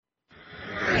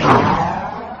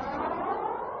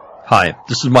Hi,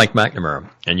 this is Mike McNamara,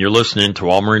 and you're listening to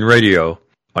All Marine Radio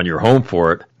on your home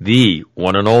for it, the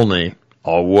one and only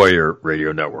All Warrior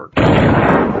Radio Network.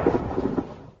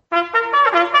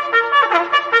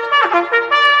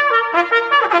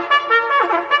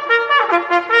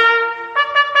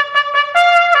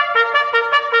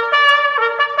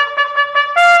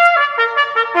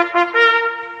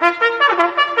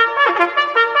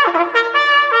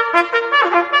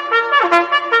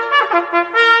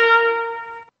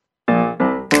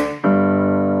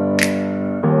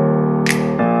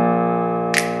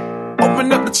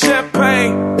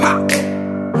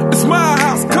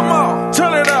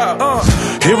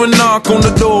 On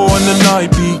the door and the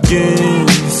night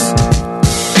begins.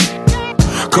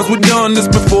 'Cause we've done this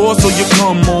before, so you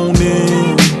come on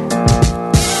in.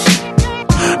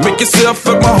 Make yourself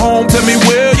at my home, tell me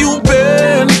where you've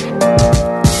been.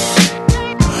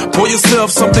 Pour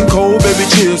yourself something cold, baby,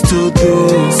 cheers to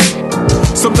this.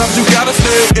 Sometimes you gotta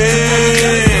stay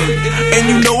in, and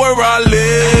you know where I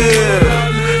live.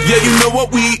 Yeah, you know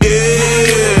what we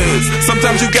is.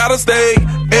 Sometimes you gotta stay in.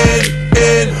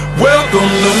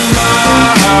 Welcome to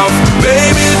my house,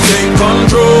 baby, take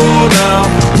control now.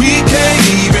 We can't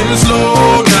even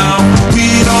slow down. We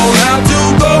don't have to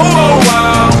go a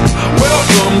while.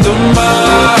 Welcome to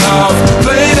my house,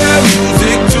 play that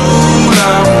music too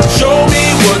loud. Show me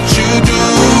what you do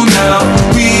now.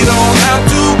 We don't have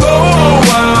to go a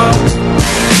while.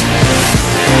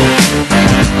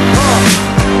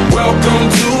 Welcome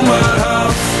to my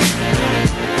house.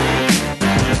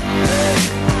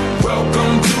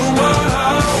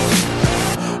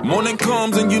 Morning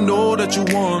comes and you know that you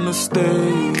wanna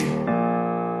stay.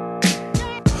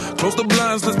 Close the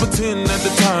blinds, let's pretend that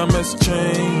the time has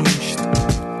changed.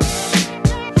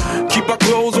 Keep our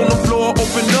clothes on the floor,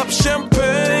 open up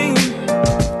champagne.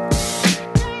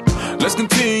 Let's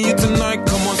continue tonight,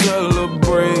 come on,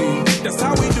 celebrate. That's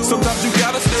how we do. Sometimes you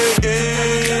gotta stay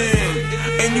in,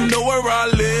 and you know where I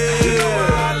live.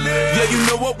 Yeah, you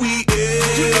know what we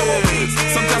is.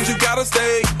 Sometimes you gotta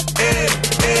stay in.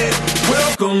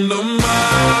 Welcome to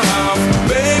my house,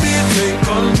 baby, take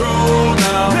control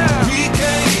now. We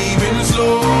can't even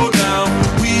slow down.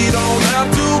 We don't have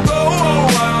to go a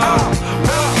while.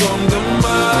 Welcome to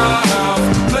my house,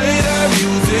 play that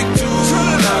music too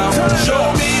loud. Show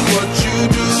me what you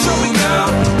do now.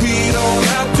 We don't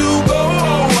have to go a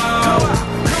while.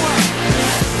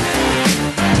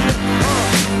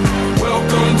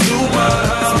 Welcome to my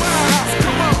house.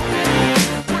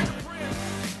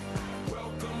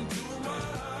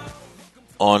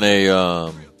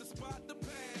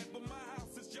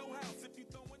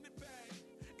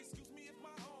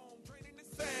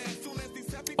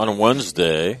 On a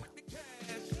Wednesday,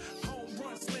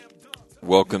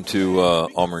 welcome to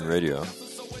All Marine Radio.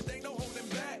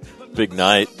 Big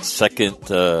night, second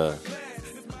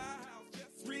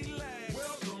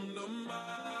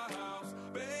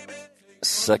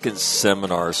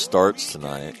seminar starts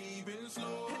tonight.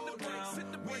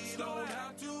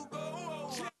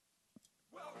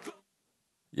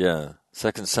 Yeah,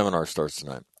 second seminar starts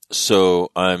tonight.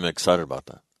 So I'm excited about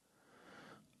that.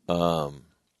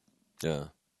 Yeah.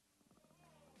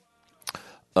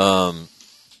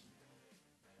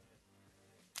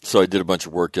 So I did a bunch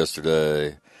of work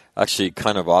yesterday. Actually,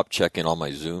 kind of op-checking all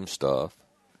my Zoom stuff.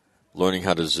 Learning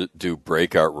how to do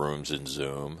breakout rooms in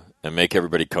Zoom and make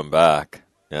everybody come back.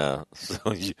 Yeah.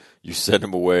 So you send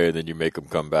them away and then you make them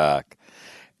come back.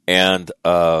 And,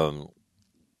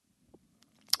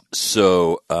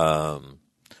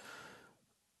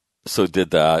 So did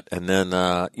that, and then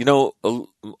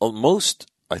most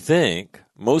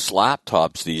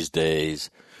laptops these days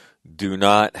do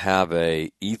not have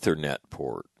a Ethernet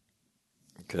port.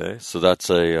 Okay, so that's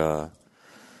that's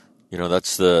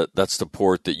the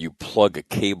port that you plug a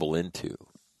cable into,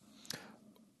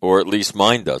 or at least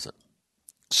mine doesn't.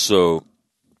 So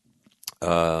we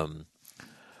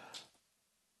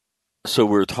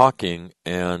were talking,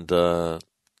 and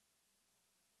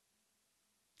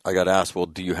I got asked, well,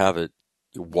 do you have it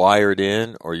wired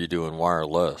in or are you doing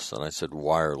wireless? And I said,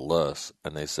 wireless.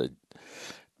 And they said,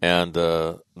 and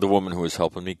the woman who was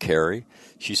helping me, Carrie,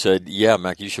 she said, yeah,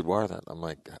 Mac, you should wire that. I'm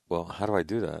like, well, how do I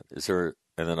do that?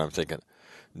 And then I'm thinking,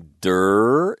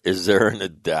 is there an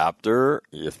adapter?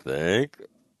 You think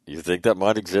that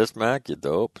might exist, Mac? You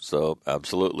dope. So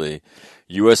absolutely.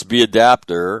 USB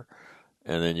adapter.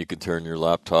 And then you can turn your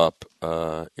laptop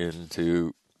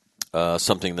into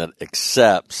something that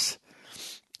accepts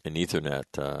an Ethernet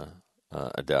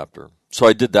adapter. So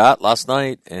I did that last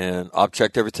night and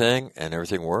op-checked everything, and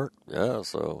everything worked. Yeah,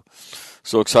 so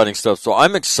exciting stuff. So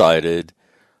I'm excited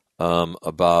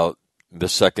about the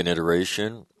second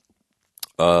iteration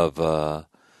of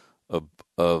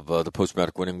the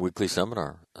Post-Traumatic Winning Weekly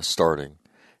Seminar starting,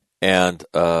 and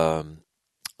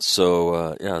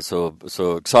so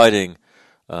exciting.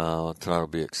 Tonight will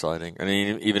be exciting. I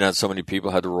mean, even had so many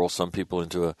people, had to roll some people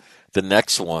into the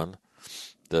next one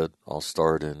that I'll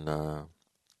start in.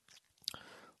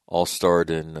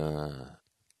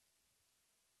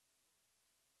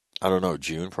 I don't know,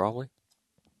 June probably.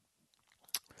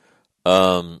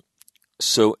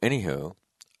 So anyhow,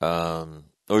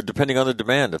 or depending on the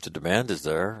demand, if the demand is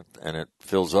there and it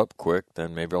fills up quick,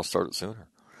 then maybe I'll start it sooner.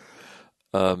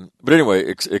 But anyway,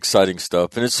 exciting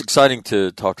stuff, and it's exciting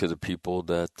to talk to the people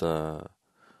that are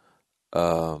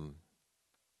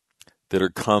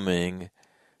coming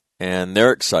and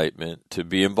their excitement to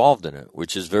be involved in it,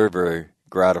 which is very, very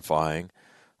gratifying.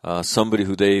 Somebody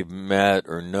who they've met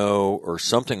or know or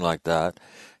something like that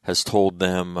has told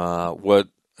them what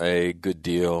a good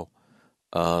deal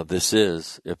this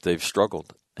is if they've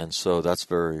struggled, and so that's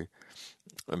very,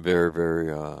 very,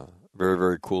 very, very,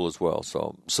 very cool as well.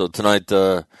 So tonight,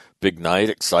 big night,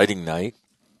 exciting night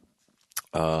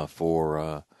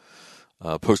for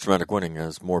post-traumatic winning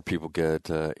as more people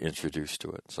get introduced to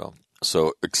it.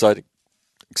 So exciting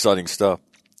stuff.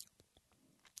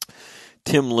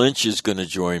 Tim Lynch is going to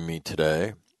join me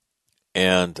today,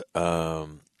 and what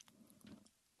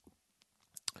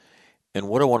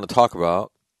I want to talk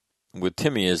about with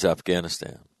Timmy is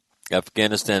Afghanistan.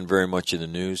 Afghanistan very much in the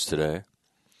news today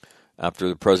after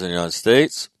the President of the United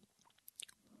States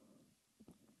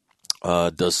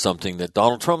does something that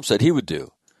Donald Trump said he would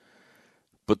do.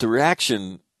 But the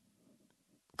reaction,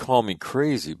 call me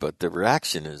crazy, but the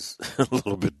reaction is a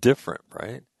little bit different,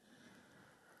 right?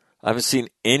 I haven't seen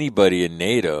anybody in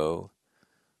NATO,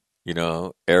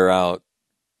 air out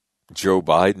Joe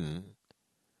Biden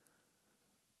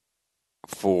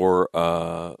for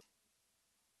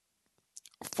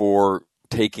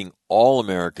taking all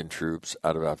American troops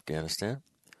out of Afghanistan.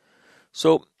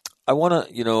 So I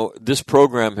want to, this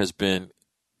program has been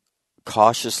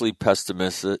cautiously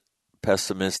pessimistic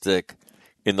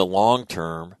in the long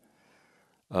term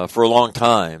for a long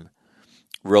time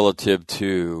relative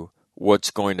to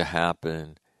what's going to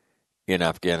happen in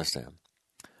Afghanistan.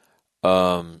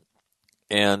 And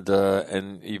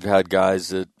you've had guys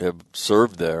that have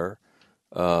served there,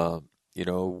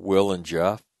 Will and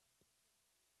Jeff.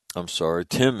 I'm sorry,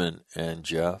 Tim and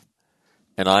Jeff,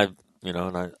 and I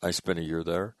spent a year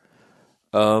there.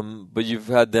 But you've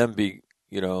had them be,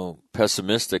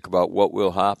 pessimistic about what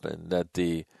will happen.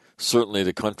 That certainly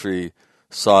the country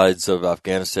sides of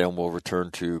Afghanistan will return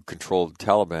to control of the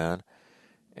Taliban,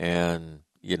 and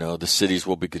the cities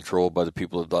will be controlled by the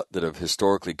people that have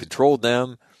historically controlled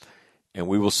them. And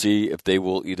we will see if they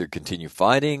will either continue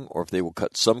fighting or if they will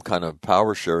cut some kind of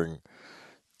power sharing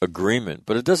agreement.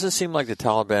 But it doesn't seem like the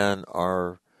Taliban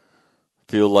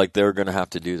feel like they're going to have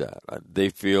to do that. They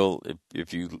feel,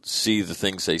 if you see the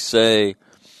things they say,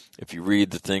 if you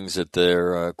read the things that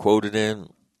they're quoted in,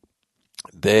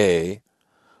 they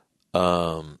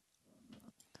don't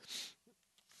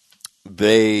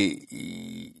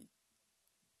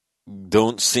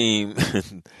seem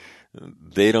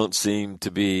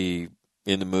to be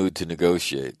in the mood to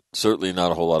negotiate. Certainly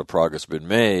not a whole lot of progress been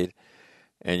made,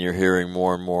 and you're hearing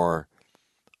more and more.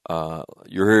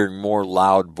 You're hearing more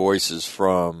loud voices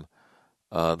from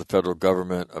the federal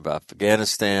government of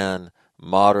Afghanistan,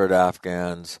 moderate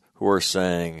Afghans who are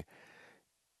saying,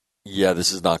 "Yeah,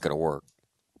 this is not going to work."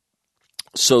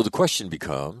 So the question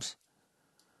becomes,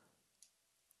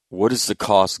 what is the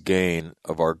cost gain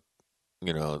of our,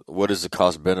 what is the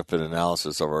cost benefit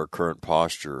analysis of our current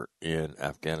posture in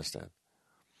Afghanistan?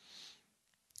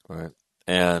 Right?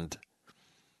 And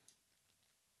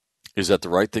is that the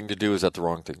right thing to do? Is that the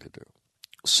wrong thing to do?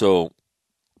 So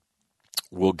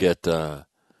we'll get Tim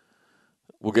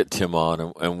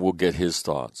on and we'll get his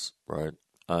thoughts, right?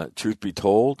 Truth be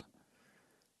told,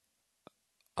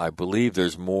 I believe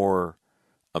there's more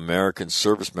American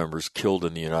service members killed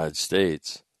in the United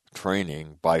States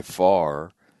training by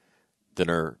far than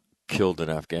are killed in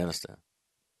Afghanistan.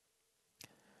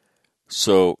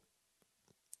 So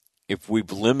if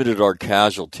we've limited our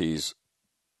casualties,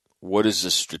 what is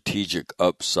the strategic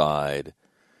upside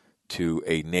to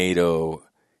a NATO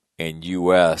and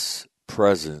U.S.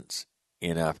 presence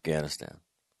in Afghanistan?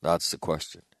 That's the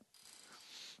question.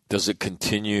 Does it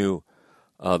continue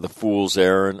the fool's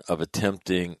errand of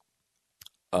attempting,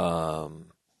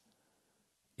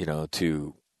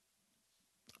 to,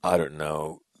 I don't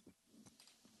know,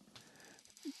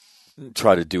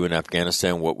 try to do in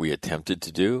Afghanistan what we attempted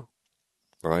to do,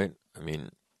 right? I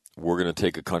mean, we're going to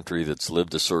take a country that's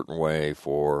lived a certain way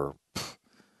for,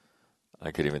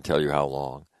 I could even tell you how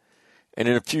long, And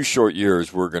in a few short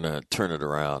years, we're going to turn it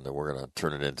around and we're going to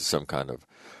turn it into some kind of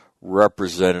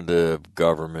representative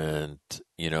government,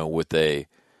 with a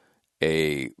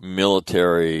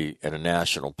military and a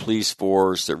national police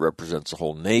force that represents a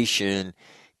whole nation,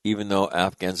 even though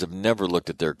Afghans have never looked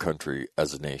at their country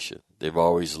as a nation. They've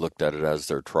always looked at it as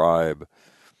their tribe,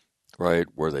 right,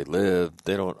 where they live.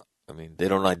 They don't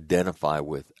identify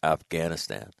with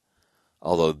Afghanistan,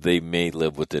 although they may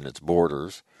live within its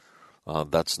borders.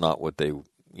 That's not what they,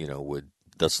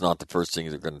 that's not the first thing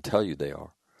they're going to tell you they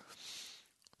are.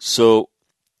 So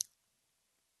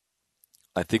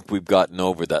I think we've gotten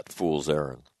over that fool's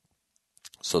errand.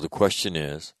 So the question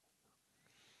is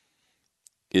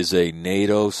a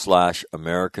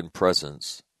NATO/American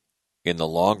presence in the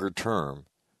longer term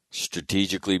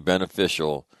strategically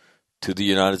beneficial to the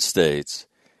United States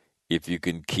if you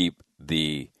can keep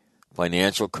the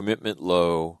financial commitment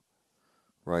low,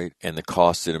 right, and the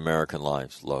cost in American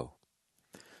lives low?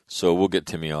 So we'll get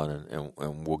Timmy on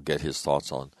and we'll get his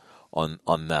thoughts on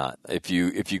that. If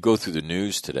you go through the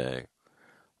news today,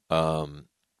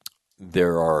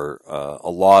 there are a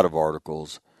lot of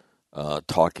articles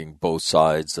talking both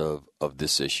sides of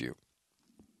this issue,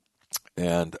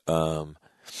 and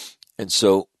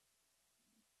so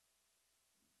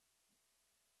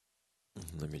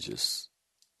let me just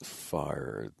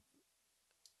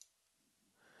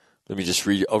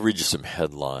read. I'll read you some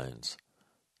headlines.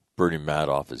 Bernie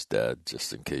Madoff is dead,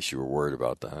 just in case you were worried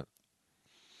about that.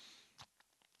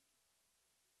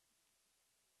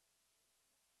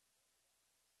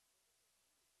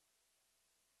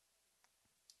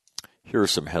 Here are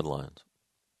some headlines.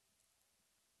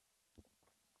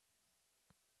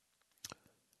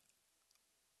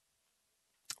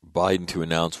 Biden to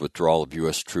announce withdrawal of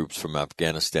U.S. troops from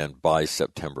Afghanistan by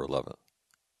September 11th.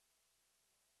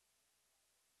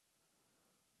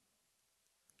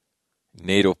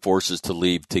 NATO forces to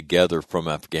leave together from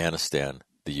Afghanistan,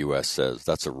 the U.S. says.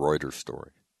 That's a Reuters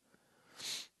story.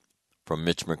 From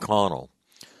Mitch McConnell,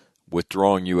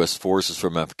 withdrawing U.S. forces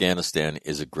from Afghanistan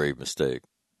is a grave mistake.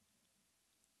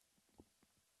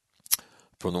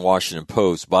 From the Washington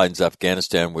Post, Biden's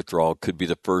Afghanistan withdrawal could be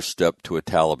the first step to a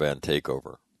Taliban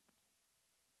takeover.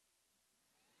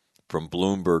 From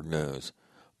Bloomberg News,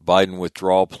 Biden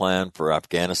withdrawal plan for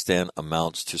Afghanistan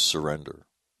amounts to surrender.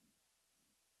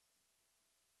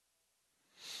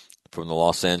 From the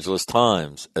Los Angeles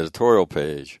Times editorial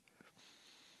page,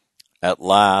 at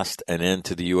last an end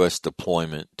to the U.S.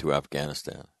 deployment to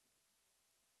Afghanistan.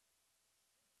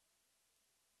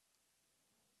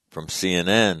 From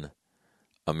CNN,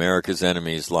 America's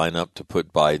enemies line up to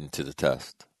put Biden to the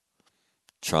test.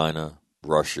 China,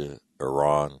 Russia,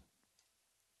 Iran.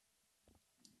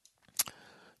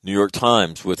 New York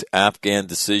Times, with Afghan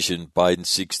decision, Biden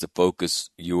seeks to focus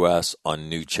U.S. on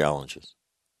new challenges.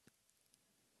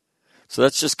 So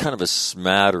that's just kind of a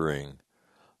smattering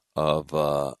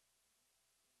of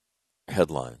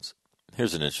headlines.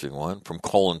 Here's an interesting one from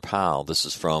Colin Powell. This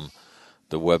is from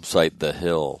the website The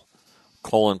Hill.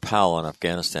 Colin Powell on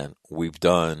Afghanistan. We've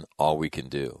done all we can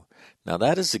do. Now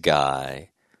that is a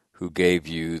guy who gave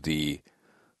you the,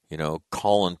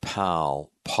 Colin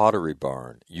Powell Pottery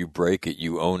Barn. You break it,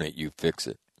 you own it, you fix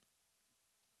it.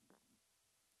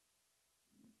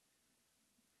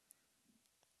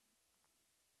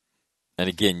 And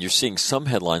again, you're seeing some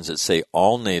headlines that say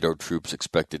all NATO troops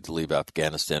expected to leave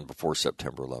Afghanistan before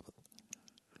September 11th.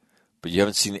 But you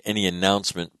haven't seen any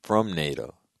announcement from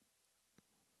NATO.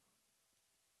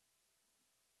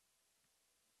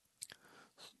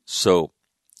 So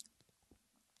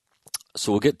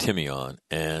we'll get Timmy on,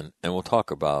 and we'll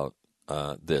talk about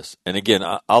this. And again,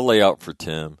 I'll lay out for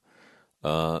Tim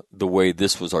the way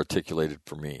this was articulated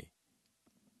for me,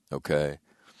 okay?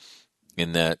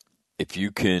 In that if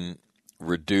you can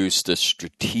reduce the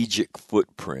strategic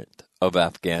footprint of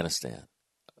Afghanistan,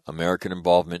 American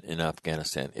involvement in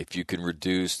Afghanistan, if you can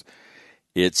reduce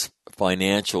its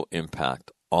financial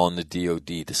impact on the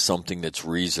DoD to something that's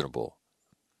reasonable,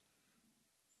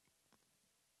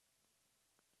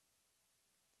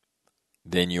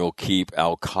 then you'll keep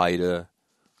Al-Qaeda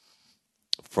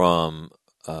from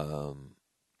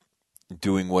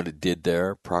doing what it did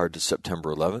there prior to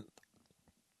September 11th,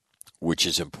 which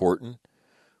is important.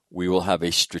 We will have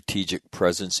a strategic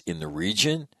presence in the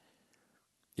region.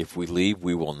 If we leave,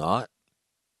 we will not.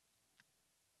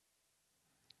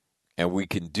 And we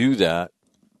can do that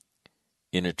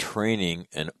in a training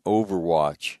and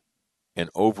overwatch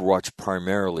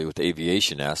primarily with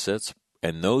aviation assets,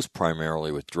 and those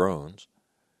primarily with drones.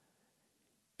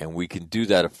 And we can do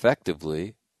that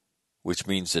effectively, which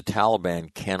means the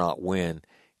Taliban cannot win,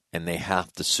 and they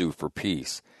have to sue for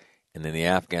peace. and then the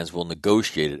Afghans will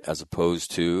negotiate it as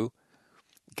opposed to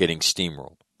getting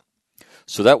steamrolled.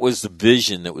 So that was the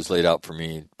vision that was laid out for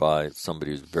me by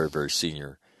somebody who's very, very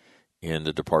senior in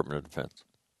the Department of Defense.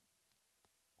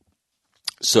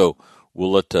 So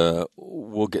we'll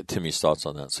get Timmy's thoughts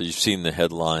on that. So you've seen the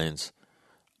headlines.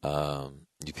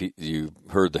 You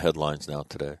heard the headlines now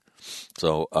today.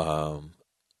 So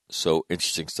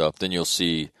interesting stuff. Then you'll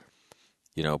see,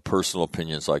 personal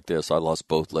opinions like this. I lost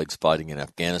both legs fighting in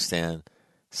Afghanistan.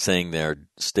 Staying there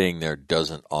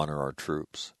doesn't honor our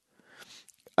troops.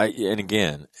 And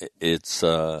again, it's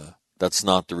that's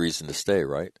not the reason to stay,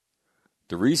 right?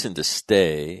 The reason to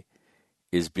stay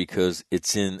is because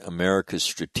it's in America's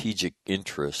strategic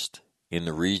interest in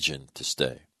the region to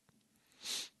stay.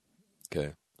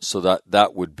 Okay, so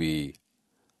that would be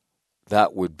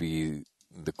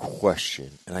the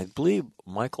question, and I believe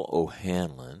Michael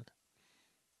O'Hanlon.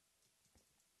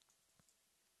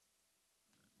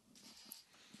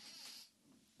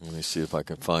 Let me see if I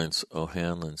can find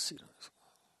O'Hanlon.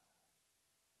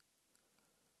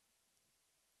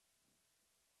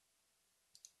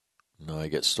 No, I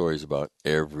get stories about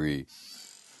every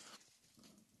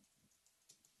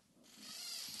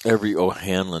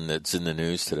O'Hanlon that's in the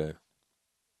news today.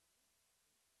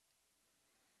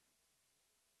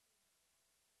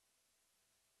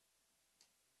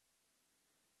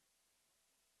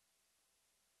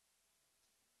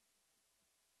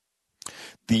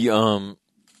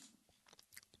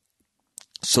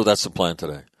 So that's the plan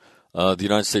today. The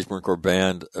United States Marine Corps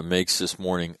Band makes this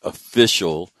morning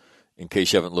official. In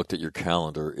case you haven't looked at your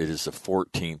calendar, it is the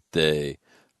 14th day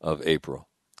of April.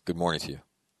 Good morning to you.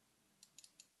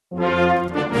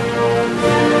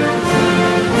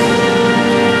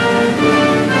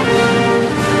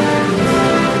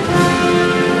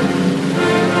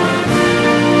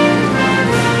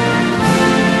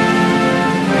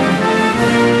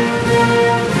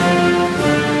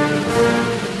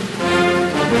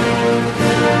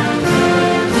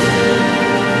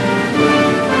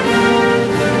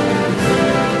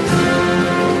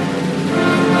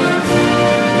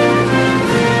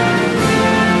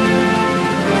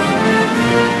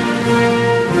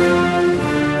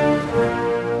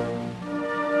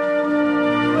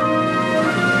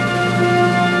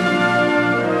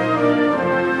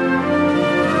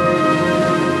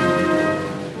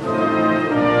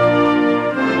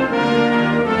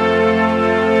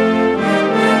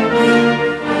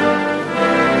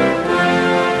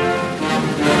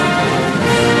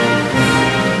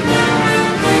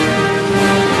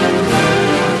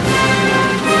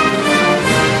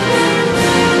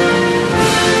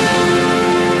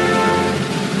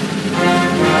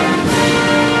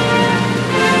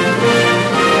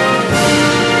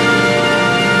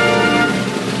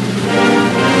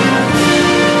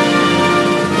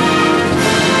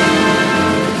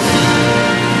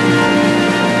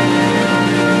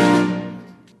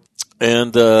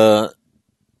 And this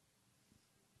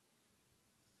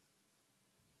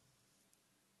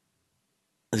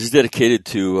is dedicated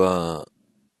to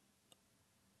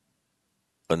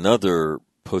another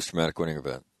post-traumatic winning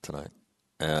event tonight.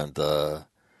 And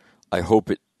I hope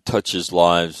it touches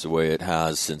lives the way it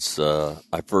has since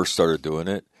I first started doing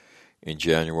it in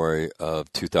January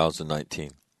of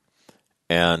 2019.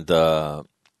 And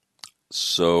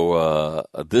so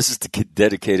this is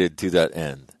dedicated to that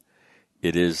end.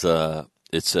 It is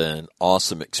it's an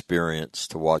awesome experience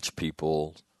to watch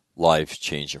people's lives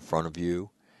change in front of you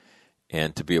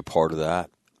and to be a part of that.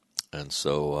 And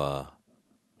so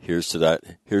here's to that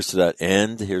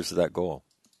end, here's to that goal.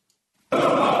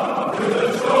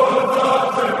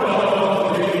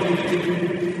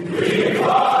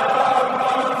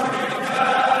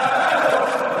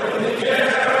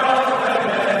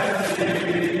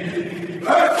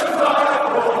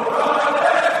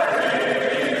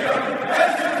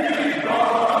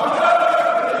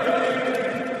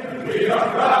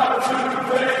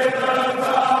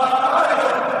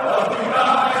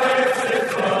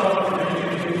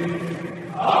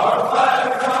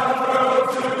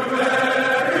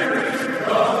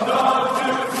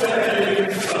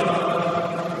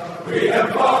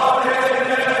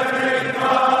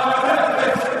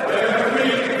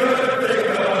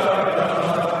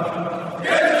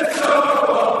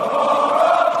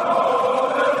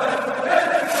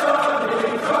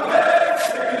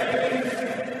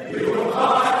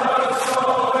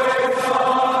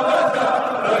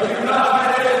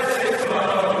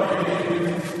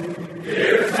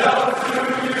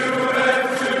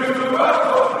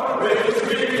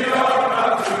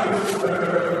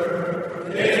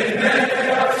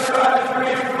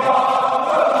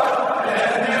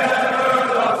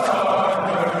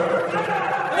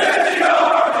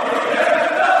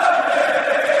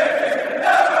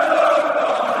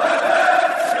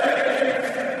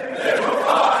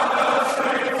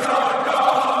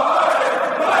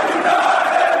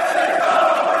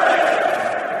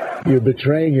 You're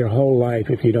betraying your whole life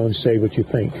if you don't say what you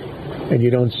think, and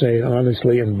you don't say it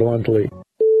honestly and bluntly.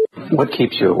 What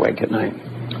keeps you awake at night?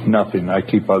 Nothing. I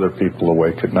keep other people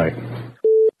awake at night.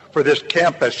 For this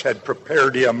campus had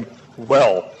prepared him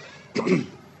well.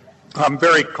 I'm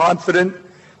very confident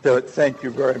that, thank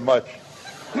you very much.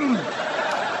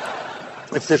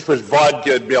 If this was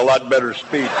vodka, it'd be a lot better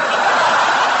speech.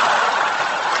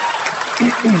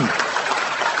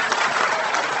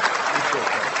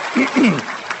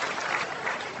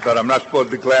 But I'm not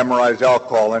supposed to glamorize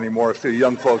alcohol anymore, so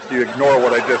young folks, you ignore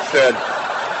what I just said.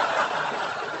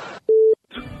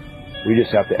 We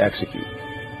just have to execute.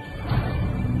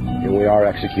 And we are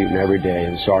executing every day,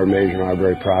 and Sergeant Major and I are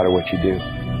very proud of what you do.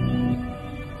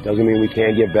 Doesn't mean we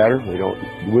can't get better. We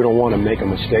don't want to make a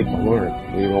mistake to learn.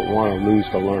 We don't want to lose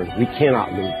to learn. We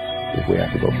cannot lose if we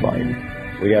have to go fight.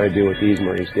 We got to do what these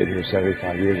Marines did here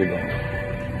 75 years ago.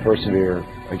 Persevere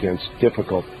against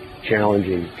difficult,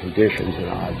 challenging conditions and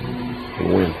odds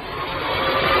and win.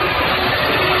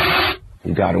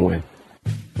 You got to win.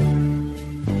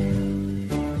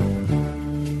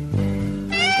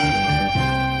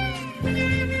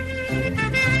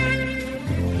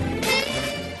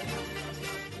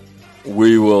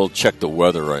 We will check the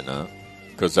weather right now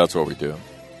because that's what we do.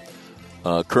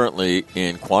 Currently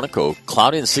in Quantico,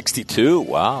 cloudy and 62.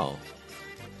 Wow.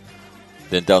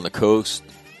 Then down the coast,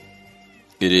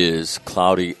 it is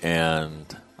sunny and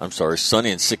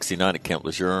 69 at Camp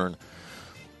Lejeune.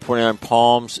 29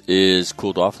 Palms is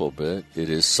cooled off a little bit. It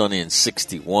is sunny and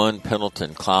 61.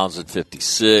 Pendleton, clouds at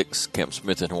 56. Camp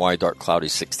Smith in Hawaii, dark cloudy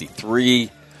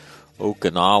 63.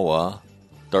 Okinawa,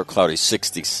 dark cloudy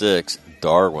 66.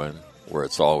 Darwin, where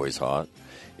it's always hot,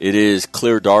 it is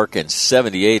clear, dark, and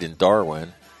 78 in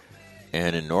Darwin.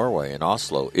 And in Norway, in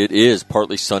Oslo, it is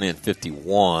partly sunny and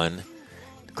 51.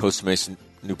 Costa Mesa,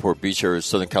 Newport Beach area,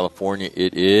 Southern California,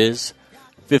 it is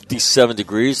 57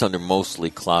 degrees under mostly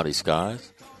cloudy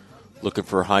skies. Looking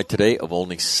for a high today of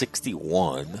only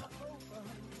 61.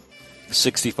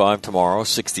 65 tomorrow,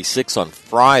 66 on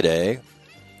Friday,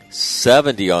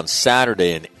 70 on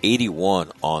Saturday, and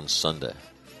 81 on Sunday.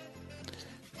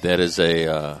 That is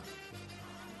a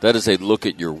look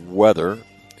at your weather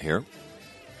here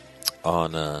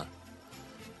on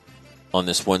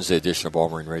this Wednesday edition of All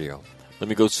Marine Radio.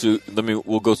 We'll go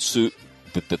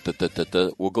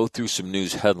through some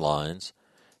news headlines,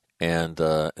 and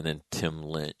then Tim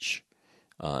Lynch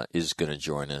is going to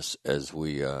join us as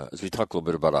we talk a little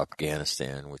bit about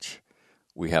Afghanistan, which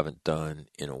we haven't done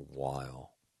in a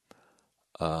while.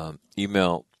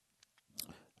 Email.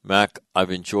 Mac,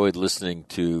 I've enjoyed listening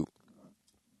to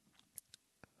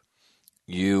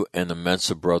you and the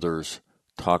Mensa brothers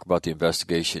talk about the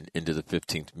investigation into the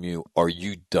 15th MEU. Are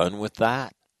you done with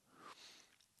that?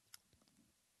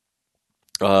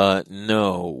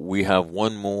 No, we have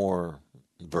one more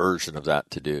version of that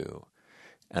to do,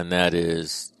 and that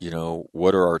is,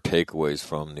 what are our takeaways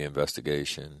from the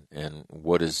investigation, and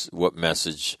what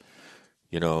messages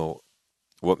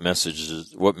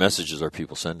are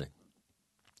people sending?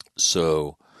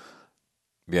 So,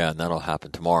 yeah, and that'll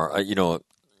happen tomorrow.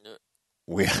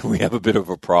 We have a bit of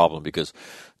a problem because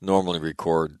normally we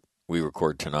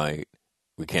record tonight.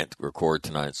 We can't record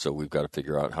tonight, so we've got to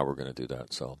figure out how we're going to do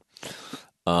that. So,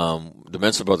 the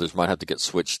Mensa brothers might have to get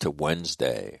switched to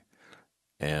Wednesday,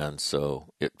 and so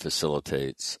it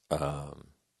facilitates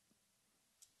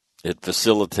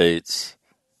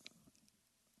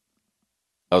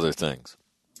other things.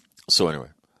 So anyway,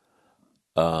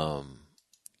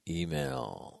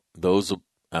 email those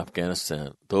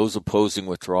Afghanistan, those opposing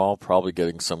withdrawal probably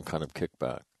getting some kind of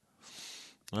kickback.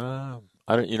 I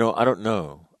don't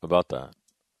know about that.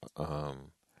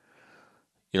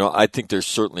 I think there's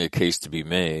certainly a case to be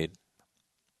made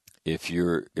if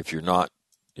you're not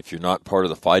part of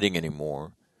the fighting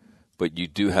anymore, but you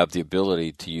do have the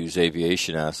ability to use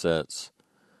aviation assets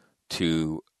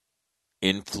to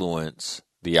influence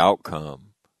the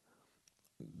outcome.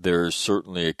 There's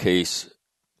certainly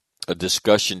a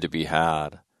discussion to be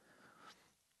had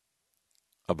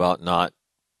about not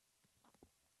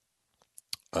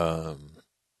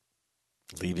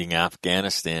leaving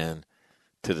Afghanistan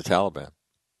to the Taliban.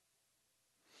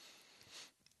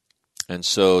 And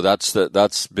so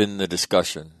that's been the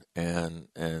discussion, and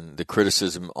the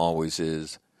criticism always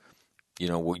is,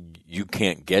 you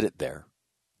can't get it there,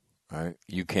 right?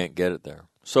 You can't get it there.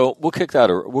 So we'll kick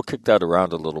that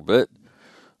around a little bit.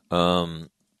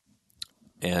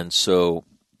 And so,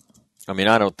 I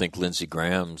don't think Lindsey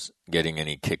Graham's getting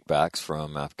any kickbacks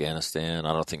from Afghanistan.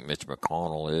 I don't think Mitch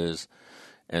McConnell is,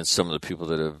 and some of the people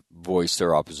that have voiced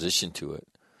their opposition to it.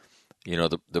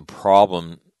 The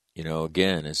problem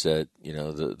again, is that,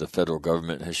 the federal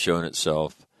government has shown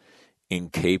itself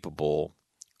incapable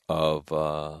of,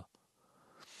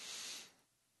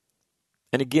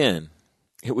 and again,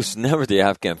 it was never the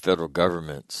Afghan federal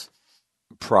government's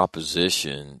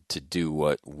proposition to do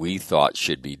what we thought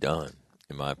should be done,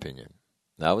 in my opinion.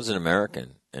 That was an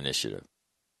American initiative.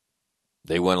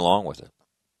 They went along with it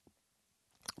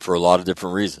for a lot of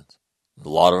different reasons, a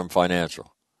lot of them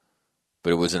financial.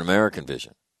 But it was an American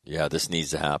vision. Yeah, this needs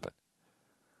to happen.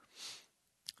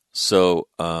 So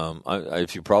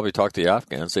if you probably talk to the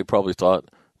Afghans, they probably thought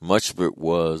much of it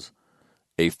was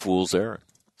a fool's errand.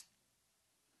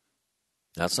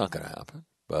 That's not going to happen.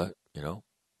 But,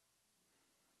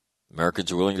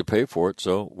 Americans are willing to pay for it,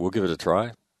 so we'll give it a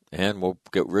try, and we'll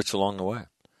get rich along the way.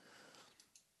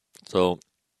 So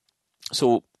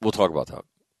we'll talk about that.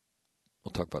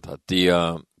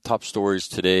 The top stories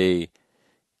today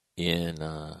in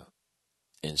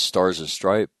Stars and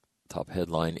Stripes, top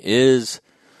headline is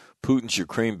Putin's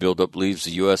Ukraine buildup leaves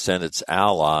the U.S. and its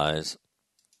allies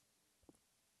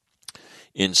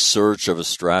in search of a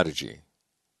strategy.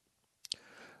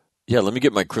 Yeah, let me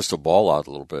get my crystal ball out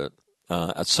a little bit.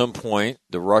 At some point,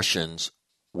 the Russians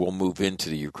will move into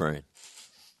the Ukraine,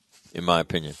 in my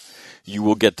opinion. You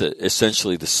will get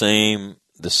essentially the same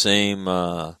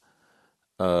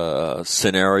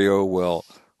scenario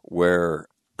where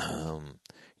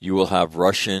you will have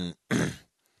Russians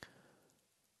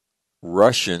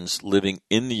living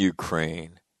in the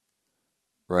Ukraine,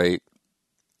 right,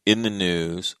 in the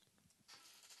news,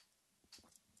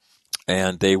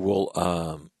 and they will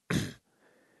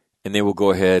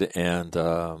go ahead and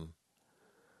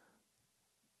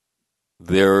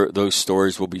those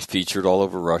stories will be featured all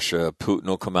over Russia. Putin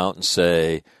will come out and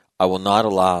say, I will not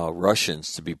allow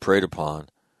Russians to be preyed upon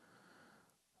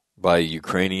by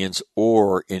Ukrainians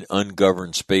or in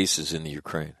ungoverned spaces in the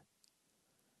Ukraine.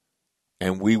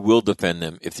 And we will defend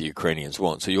them if the Ukrainians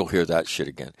won't. So you'll hear that shit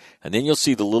again. And then you'll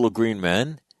see the little green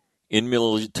men in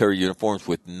military uniforms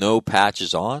with no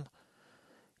patches on,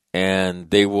 and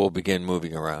they will begin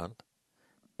moving around.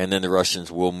 And then the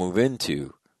Russians will move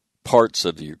into parts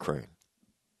of the Ukraine.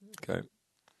 Okay.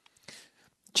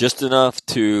 Just enough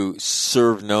to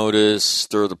serve notice,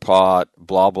 stir the pot,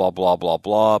 blah, blah, blah, blah,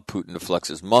 blah. Putin to flex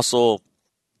his muscle.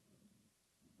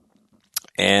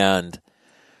 And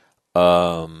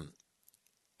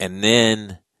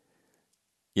then,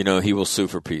 he will sue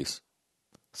for peace.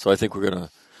 So I think we're gonna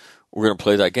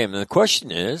play that game. And the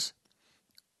question is,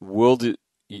 will the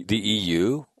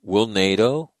EU, will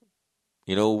NATO,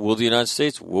 will the United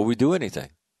States, will we do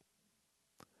anything?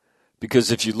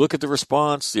 Because if you look at the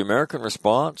response, the American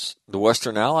response, the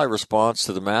Western ally response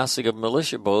to the massing of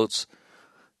militia boats,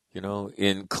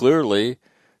 in clearly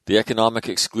the economic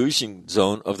exclusion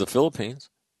zone of the Philippines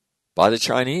by the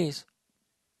Chinese.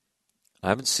 I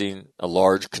haven't seen a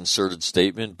large concerted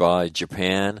statement by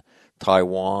Japan,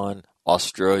 Taiwan,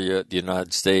 Australia, the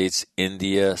United States,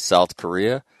 India, South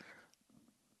Korea.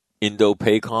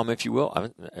 Indo-PACOM, if you will.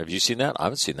 Have you seen that? I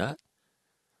haven't seen that.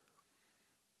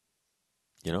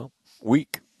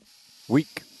 Weak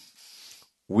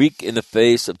in the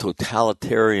face of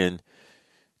totalitarian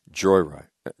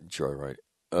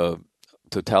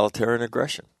totalitarian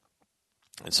aggression.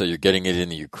 And so you're getting it in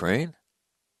the Ukraine,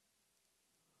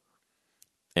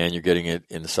 and you're getting it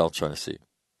in the South China Sea.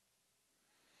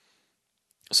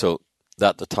 So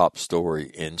that's the top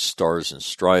story in Stars and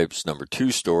Stripes. Number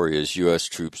 2 story is U.S.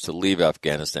 troops to leave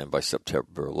Afghanistan by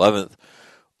September 11th,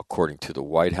 according to the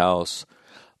White House.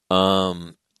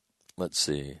 Let's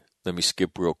see. Let me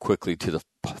skip real quickly to the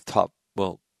top.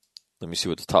 Well, let me see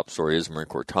what the top story is. Marine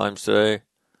Corps Times today.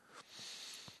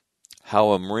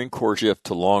 How a Marine Corps shift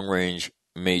to long range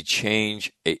may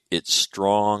change its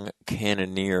strong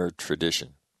cannoneer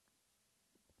tradition.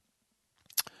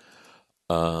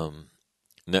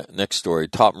 Next story.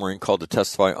 Top Marine called to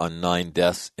testify on 9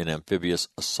 deaths in amphibious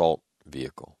assault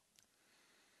vehicle.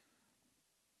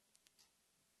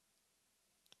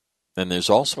 And there's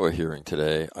also a hearing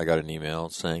today. I got an email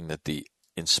saying that the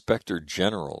inspector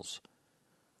generals,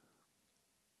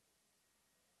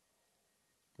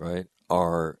 right,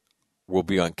 will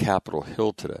be on Capitol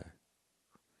Hill today,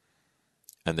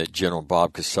 and that General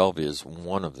Bob Casselvy is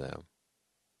one of them,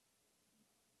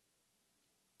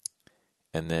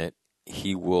 and that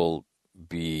he will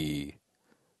be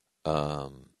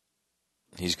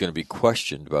he's going to be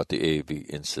questioned about the AAV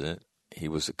incident. He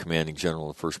was the commanding general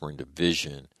of the 1st Marine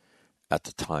Division at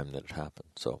the time that it happened.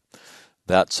 So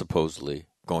that's supposedly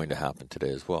going to happen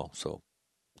today as well. So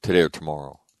today or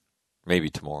tomorrow, maybe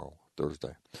tomorrow,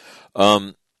 Thursday.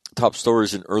 Top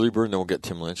stories in early bird, and then we'll get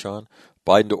Tim Lynch on.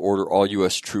 Biden to order all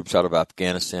U.S. troops out of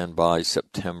Afghanistan by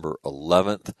September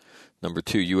 11th. Number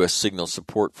 2, U.S. signals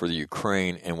support for the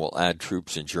Ukraine and will add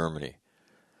troops in Germany.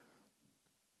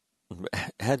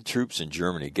 Add troops in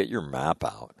Germany. Get your map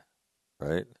out,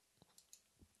 right?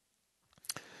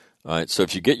 All right, so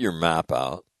if you get your map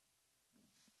out,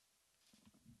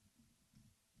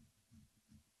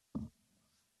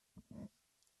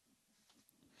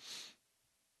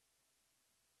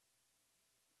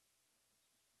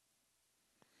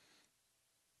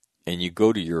 and you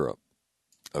go to Europe,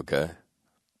 okay,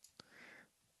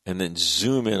 and then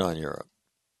zoom in on Europe,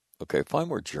 okay, find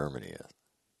where Germany is.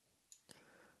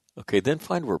 Okay, then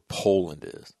find where Poland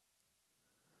is.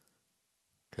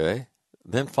 Okay,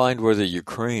 then find where the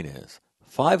Ukraine is.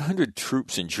 500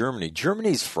 troops in Germany.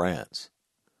 Germany's France.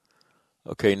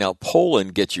 Okay, now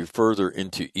Poland gets you further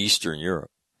into Eastern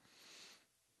Europe.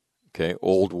 Okay,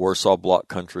 old Warsaw Bloc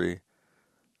country.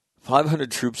 500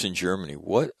 troops in Germany.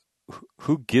 What?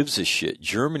 Who gives a shit?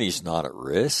 Germany's not at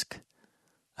risk.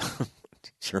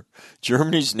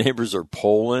 Germany's neighbors are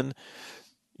Poland,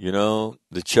 the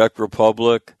Czech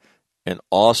Republic, and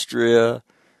Austria,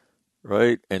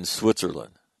 right, and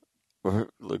Switzerland.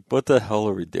 Like, what the hell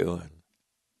are we doing?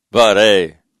 But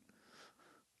hey,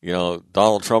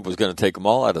 Donald Trump was going to take them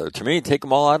all out of there. To me, take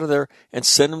them all out of there and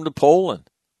send them to Poland.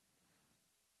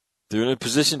 They're in a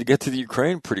position to get to the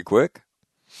Ukraine pretty quick.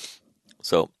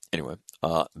 So anyway,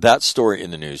 that story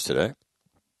in the news today.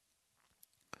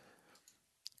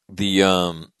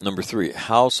 The number 3,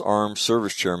 House Armed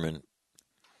Service Chairman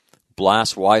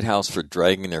blasts White House for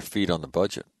dragging their feet on the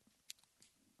budget.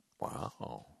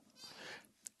 Wow.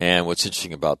 And what's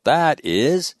interesting about that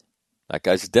is that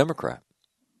guy's a Democrat.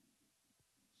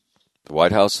 The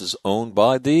White House is owned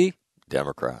by the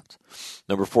Democrats.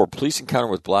 Number 4, police encounter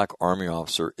with black Army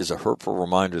officer is a hurtful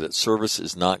reminder that service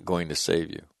is not going to save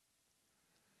you.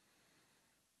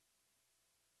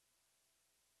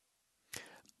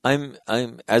 I'm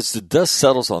as the dust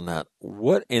settles on that,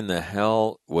 what in the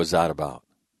hell was that about?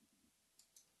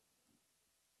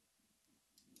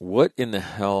 What in the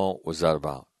hell was that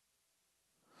about?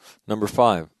 Number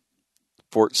 5,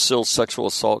 Fort Sill sexual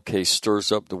assault case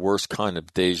stirs up the worst kind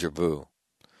of deja vu.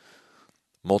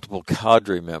 Multiple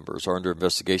cadre members are under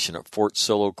investigation at Fort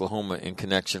Sill, Oklahoma, in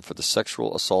connection for the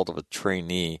sexual assault of a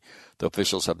trainee. The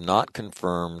officials have not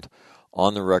confirmed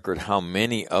on the record how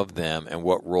many of them and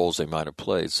what roles they might have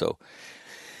played. So,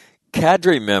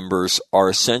 cadre members are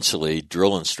essentially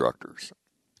drill instructors,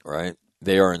 right?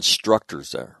 They are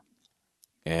instructors there.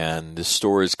 And this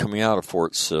story is coming out of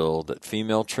Fort Sill that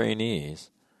female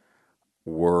trainees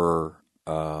were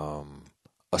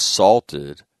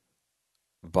assaulted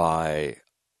by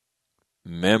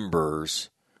members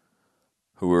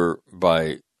who were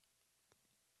by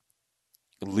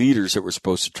leaders that were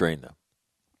supposed to train them.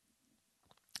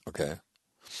 Okay,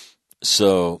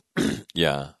 so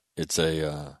yeah, it's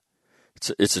a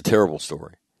terrible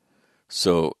story.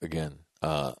 So again,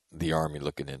 the Army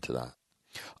looking into that.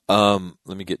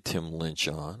 Let me get Tim Lynch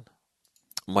on.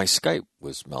 My Skype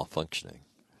was malfunctioning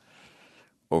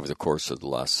over the course of the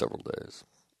last several days.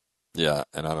 Yeah,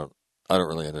 and I don't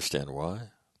really understand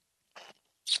why.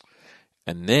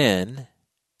 And then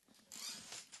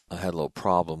I had a little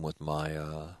problem with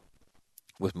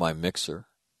my mixer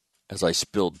as I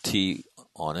spilled tea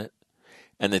on it,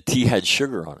 and the tea had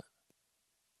sugar on it.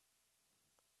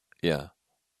 Yeah.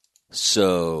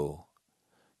 So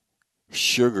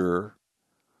sugar,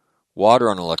 water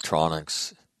on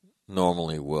electronics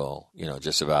normally will,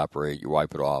 just evaporate. You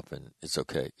wipe it off and it's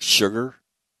okay. Sugar,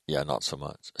 yeah, not so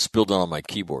much. I spilled it on my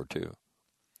keyboard too.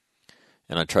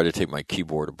 And I tried to take my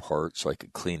keyboard apart so I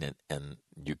could clean it, and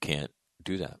you can't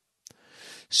do that.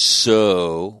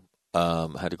 So I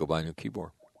had to go buy a new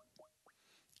keyboard.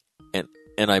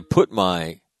 And I put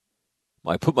my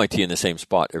tea in the same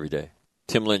spot every day.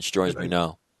 Tim Lynch joins me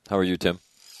now. How are you, Tim?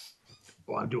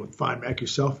 Well, I'm doing fine, Mac.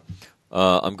 Yourself?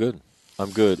 I'm good. I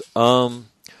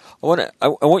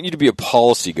want you to be a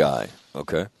policy guy,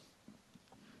 okay?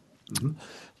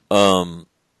 Mm-hmm.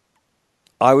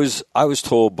 I was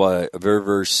told by a very,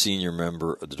 very senior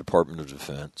member of the Department of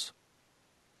Defense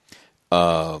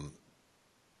that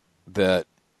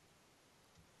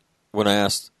when I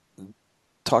asked,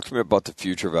 talk to me about the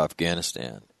future of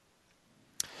Afghanistan,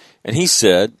 and he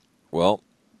said, well,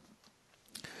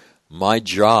 my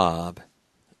job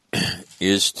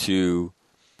is to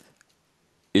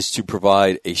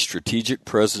provide a strategic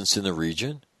presence in the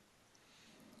region,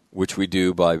 which we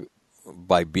do by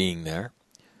being there.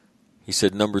 He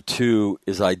said, number 2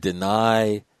 is I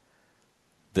deny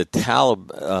the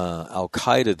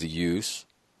Al-Qaeda the use,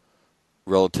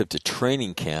 relative to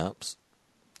training camps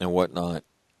and whatnot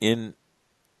in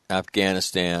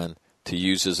Afghanistan to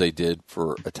use as they did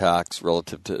for attacks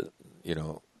relative to,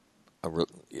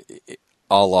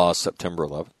 a la September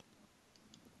 11th.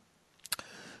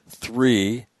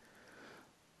 3,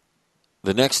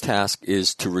 the next task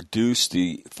is to reduce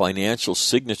the financial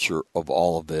signature of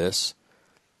all of this,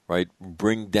 right?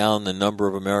 Bring down the number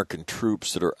of American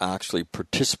troops that are actually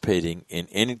participating in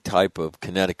any type of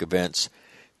kinetic events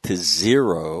to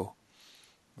 0,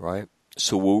 right?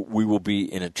 So we will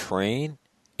be in a train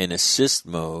and assist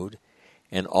mode,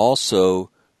 and also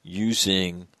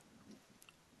using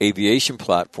aviation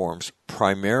platforms,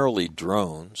 primarily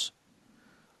drones,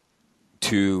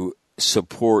 to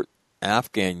support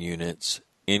Afghan units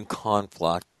in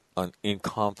conflict with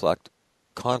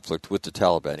the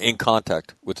Taliban, in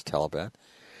contact with the Taliban.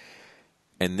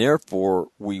 And therefore,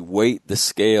 we weight the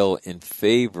scale in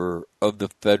favor of the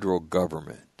federal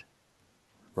government,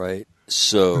 right?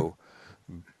 So,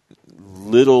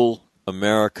 little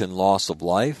American loss of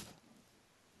life,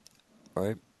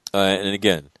 right? And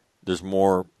again, there's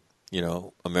more,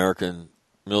 American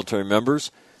military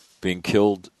members being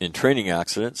killed in training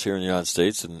accidents here in the United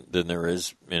States than there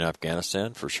is in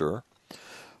Afghanistan, for sure.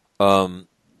 And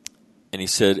he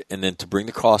said, and then to bring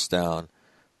the cost down,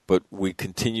 but we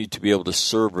continue to be able to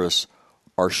service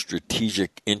our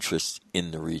strategic interests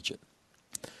in the region.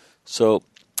 So,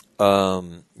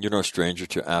 you're no stranger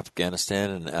to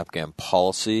Afghanistan and Afghan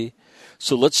policy.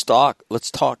 So let's talk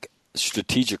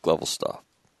strategic level stuff.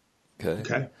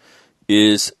 Okay.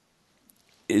 Is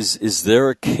there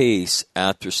a case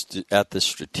at the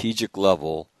strategic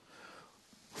level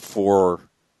for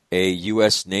a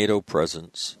U.S. NATO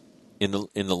presence in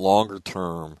the longer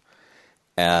term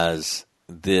as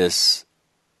this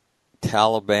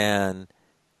Taliban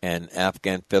and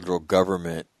Afghan federal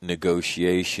government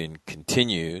negotiation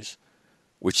continues,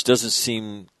 which doesn't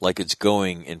seem like it's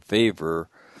going in favor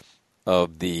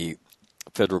of the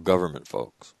federal government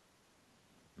folks?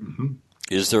 Mm-hmm.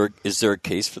 Is there a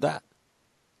case for that?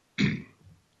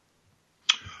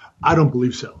 I don't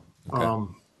believe so.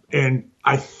 Okay. And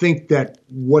I think that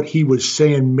what he was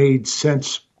saying made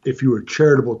sense if you were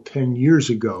charitable 10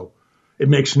 years ago. It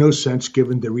makes no sense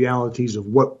given the realities of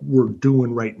what we're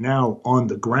doing right now on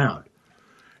the ground.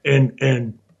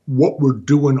 And what we're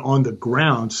doing on the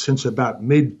ground since about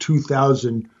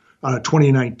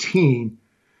mid-2019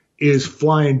 is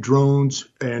flying drones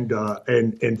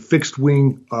and fixed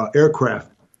wing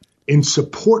aircraft in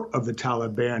support of the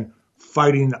Taliban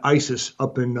fighting ISIS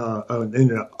up in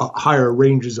the higher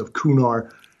ranges of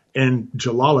Kunar and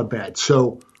Jalalabad.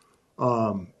 So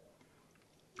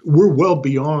we're well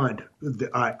beyond,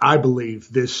 I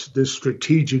believe, this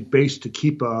strategic base to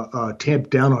keep a tamp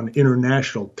down on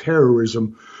international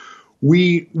terrorism.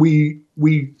 We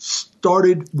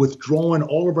started withdrawing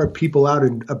all of our people out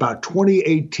in about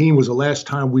 2018 was the last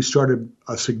time we started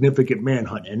a significant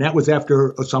manhunt, and that was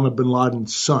after Osama bin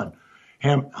Laden's son,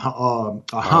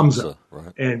 Hamza.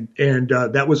 Right. And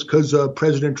that was because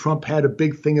President Trump had a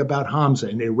big thing about Hamza,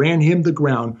 and they ran him the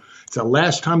ground. It's the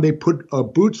last time they put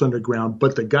boots on the ground,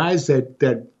 but the guys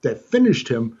that finished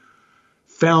him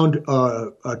found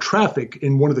traffic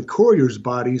in one of the courier's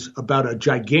bodies about a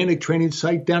gigantic training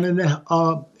site down in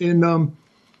Helmand,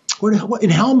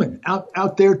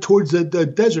 out there towards the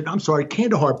desert. I'm sorry,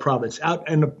 Kandahar province, out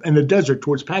in the desert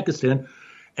towards Pakistan.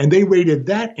 And they raided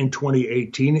that in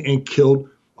 2018 and killed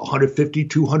 150,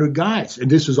 200 guys.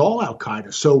 And this is all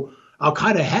Al-Qaeda. So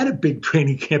Al-Qaeda had a big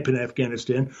training camp in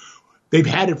Afghanistan. They've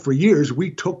had it for years.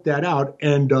 We took that out.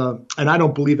 And I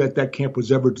don't believe that camp was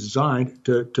ever designed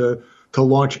to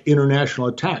launch international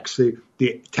attacks. The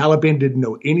Taliban didn't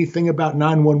know anything about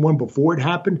 9/11 before it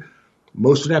happened.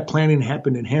 Most of that planning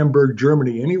happened in Hamburg,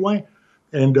 Germany anyway.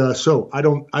 And so I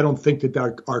don't think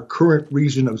that our current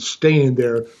reason of staying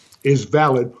there is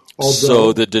valid.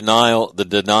 So the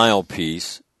denial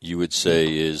piece, you would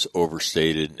say, is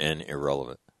overstated and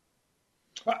irrelevant.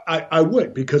 I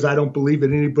would, because I don't believe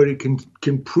that anybody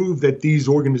can prove that these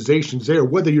organizations there,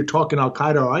 whether you're talking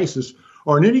Al-Qaeda or ISIS,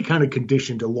 are in any kind of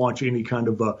condition to launch any kind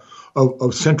of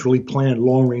centrally planned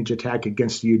long-range attack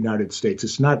against the United States.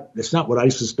 It's not what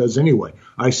ISIS does anyway.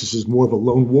 ISIS is more of a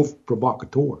lone wolf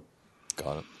provocateur.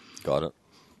 Got it.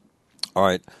 All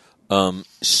right.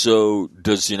 So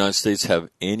does the United States have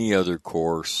any other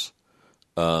course?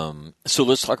 So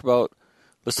let's talk about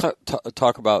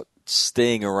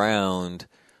staying around,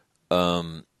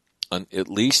 at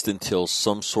least until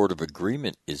some sort of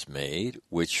agreement is made,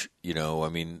 which,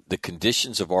 the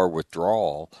conditions of our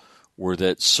withdrawal were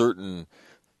that certain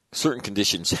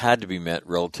conditions had to be met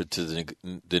relative to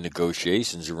the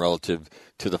negotiations and relative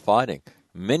to the fighting.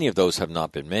 Many of those have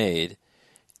not been made,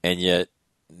 and yet,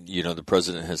 the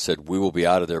president has said we will be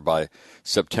out of there by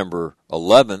September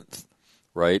 11th,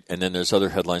 right? And then there's other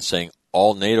headlines saying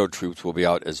all NATO troops will be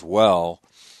out as well.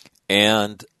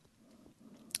 And,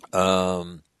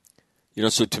 so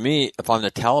to me, if I'm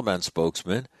the Taliban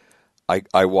spokesman,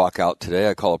 I walk out today,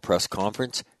 I call a press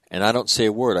conference, and I don't say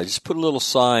a word. I just put a little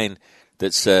sign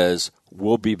that says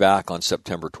we'll be back on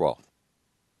September 12th.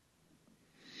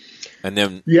 And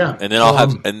then,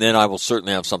 I will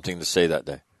certainly have something to say that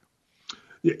day.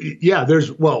 Yeah, that's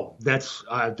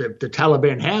the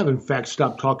Taliban have in fact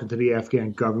stopped talking to the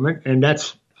Afghan government, and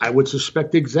that's, I would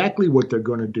suspect, exactly what they're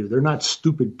going to do. They're not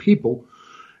stupid people,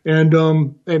 and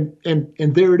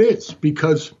there it is,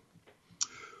 because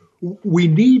we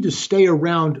need to stay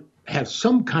around, have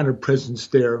some kind of presence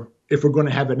there if we're going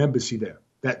to have an embassy there.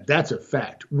 That's a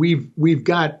fact. We've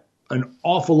got an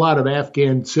awful lot of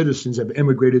Afghan citizens have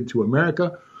immigrated to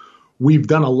America. We've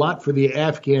done a lot for the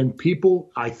Afghan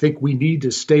people. I think we need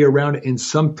to stay around in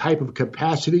some type of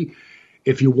capacity.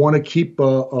 If you want to keep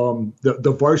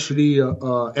the varsity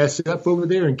SF over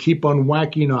there and keep on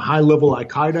whacking a high-level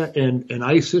Al-Qaeda and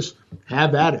ISIS,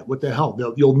 have at it. What the hell?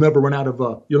 You'll never run out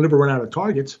of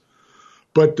targets.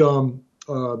 But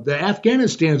the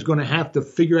Afghanistan is going to have to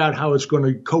figure out how it's going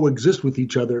to coexist with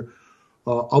each other,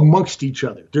 amongst each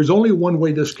other. There's only one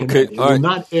way this can end. It will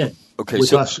not end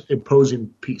with us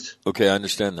imposing peace. Okay, I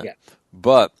understand that. Yeah.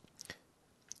 But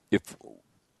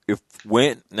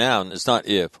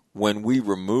when we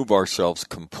remove ourselves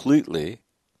completely,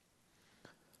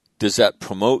 does that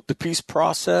promote the peace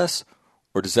process,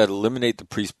 or does that eliminate the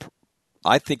peace?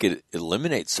 I think it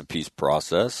eliminates the peace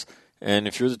process. And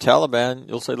if you're the Taliban,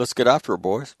 you'll say, "Let's get after it,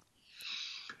 boys."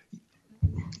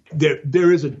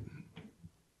 There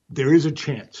is a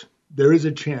chance. There is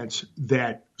a chance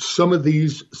that some of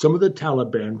the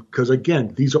Taliban, because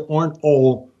again, these aren't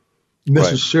all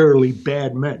necessarily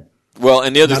bad men. Well,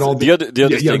 and the other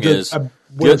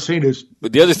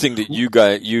thing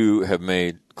that you have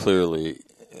made clearly,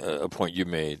 a point you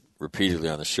made repeatedly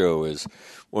on the show, is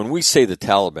when we say the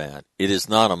Taliban, it is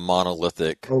not a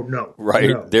monolithic. Oh no!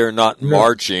 Right? No, they're not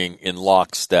marching in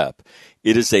lockstep.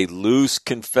 It is a loose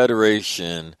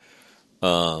confederation.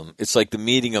 It's like the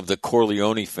meeting of the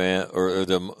Corleone or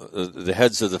the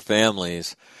heads of the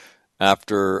families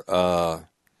after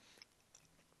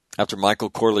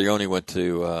Michael Corleone went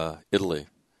to Italy.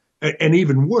 And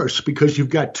even worse, because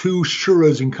you've got two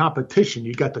shuras in competition.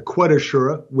 You've got the Quetta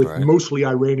Shura with mostly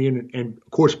Iranian and, of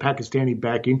course, Pakistani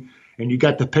backing. And you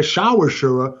got the Peshawar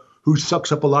Shura, who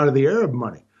sucks up a lot of the Arab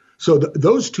money. So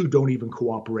those two don't even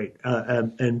cooperate.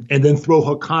 And then throw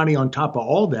Haqqani on top of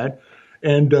all that.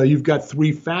 And you've got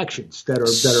three factions that are.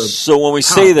 So when we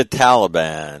say the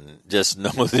Taliban, just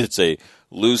know that it's a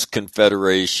loose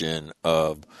confederation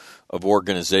of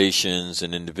organizations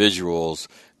and individuals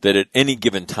that at any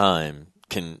given time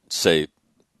can say,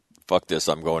 "Fuck this,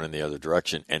 I'm going in the other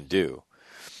direction," and do.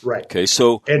 Right. Okay.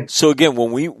 So again,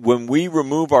 when we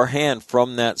remove our hand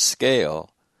from that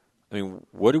scale, I mean,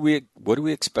 what do we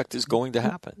expect is going to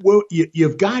happen? Well,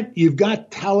 you've got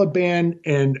Taliban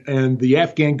and the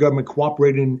Afghan government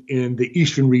cooperating in the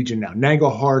eastern region now,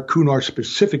 Nangarhar, Kunar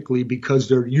specifically, because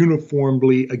they're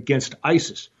uniformly against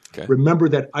ISIS. Okay. Remember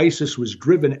that ISIS was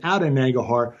driven out of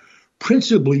Nangarhar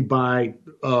principally by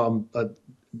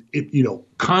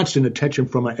constant attention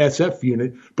from an SF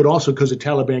unit, but also because the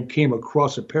Taliban came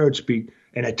across a Parrot's Beak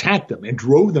and attacked them and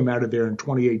drove them out of there in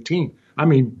 2018. I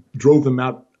mean, drove them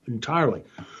out entirely.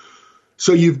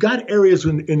 So you've got areas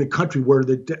in the country where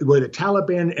the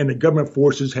Taliban and the government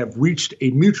forces have reached a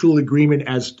mutual agreement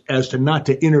as to not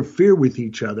to interfere with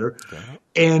each other. Okay.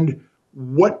 And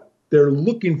what they're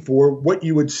looking for, what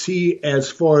you would see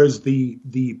as far as the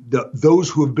those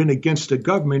who have been against the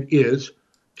government is,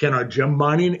 can our gem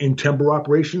mining and timber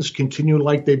operations continue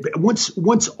like they've been?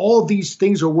 Once all these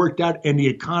things are worked out and the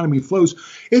economy flows,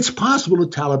 it's possible the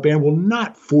Taliban will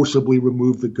not forcibly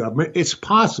remove the government. It's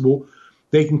possible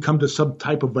they can come to some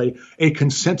type of a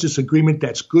consensus agreement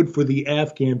that's good for the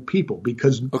Afghan people,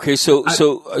 because so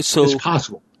it's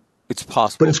possible. It's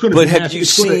possible. But it's going to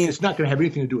it's not going to have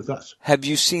anything to do with us. Have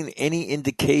you seen any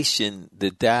indication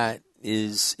that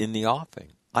is in the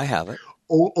offing? I haven't.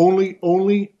 Only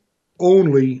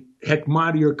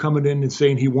Hekmatyar coming in and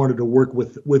saying he wanted to work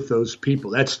with those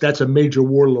people. That's a major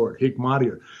warlord,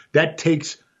 Hekmatyar. That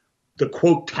takes the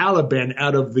quote Taliban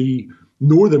out of the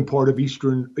northern part of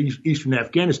eastern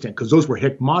Afghanistan, because those were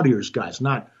Hekmatyar's guys,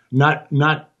 not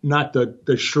the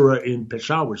Shura in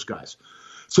Peshawar's guys.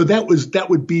 So that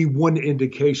would be one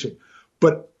indication.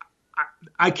 But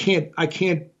I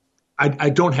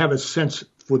don't have a sense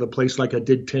for the place like I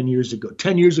did 10 years ago.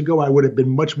 10 years ago, I would have been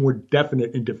much more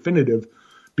definite and definitive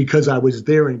because I was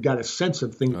there and got a sense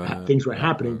of things were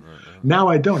happening. Now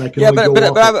I don't. I can only go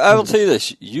off. But I will tell you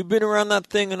this. You've been around that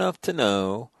thing enough to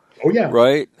know,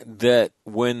 right, that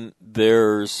when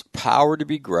there's power to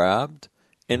be grabbed,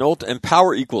 and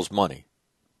power equals money.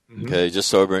 Okay, just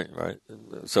so everybody, right?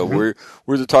 So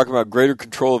we're talking about greater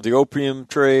control of the opium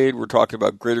trade. We're talking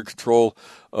about greater control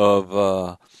of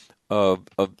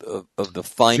the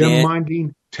finance, gem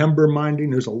mining, timber mining.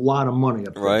 There's a lot of money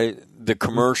up there, right? The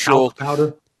commercial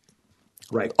powder,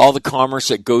 right? All the commerce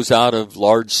that goes out of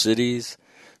large cities.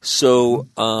 So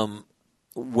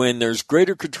when there's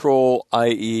greater control,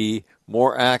 i.e.,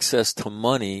 more access to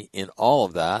money in all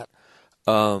of that,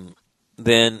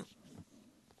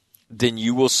 then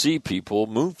you will see people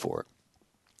move for it.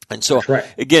 And so,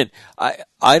 again, I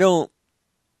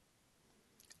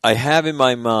have in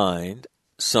my mind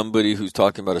somebody who's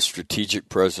talking about a strategic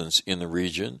presence in the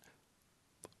region.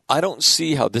 I don't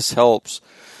see how this helps.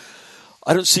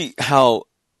 I don't see how,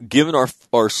 given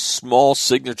our small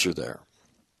signature there,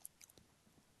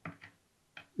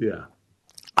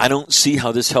 I don't see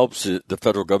how this helps the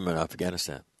federal government of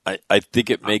Afghanistan. I think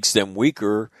it makes them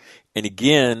weaker. And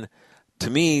again, to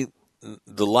me,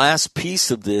 the last piece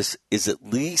of this is at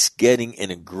least getting an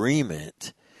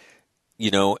agreement,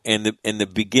 and the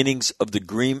beginnings of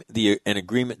an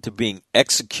agreement to being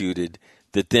executed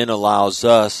that then allows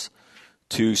us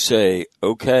to say,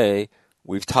 okay,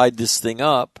 we've tied this thing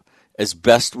up as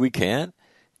best we can,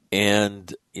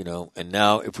 and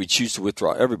now if we choose to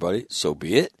withdraw everybody, so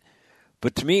be it.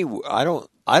 But to me, I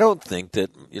don't think that,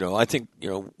 I think,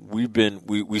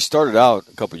 we started out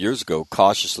a couple of years ago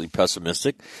cautiously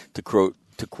pessimistic, to quote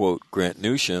Grant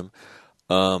Newsham,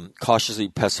 cautiously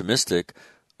pessimistic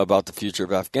about the future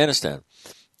of Afghanistan.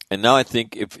 And now I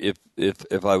think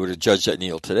if I were to judge that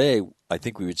Neil today, I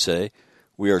think we would say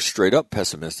we are straight up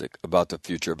pessimistic about the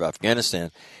future of Afghanistan.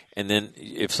 And then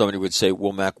if somebody would say,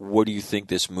 well, Mac, what do you think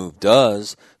this move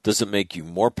does? Does it make you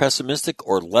more pessimistic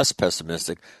or less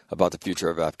pessimistic about the future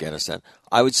of Afghanistan?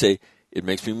 I would say it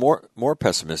makes me more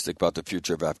pessimistic about the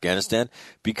future of Afghanistan,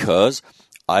 because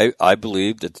I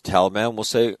believe that the Taliban will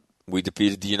say, we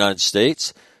defeated the United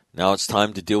States. Now it's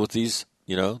time to deal with these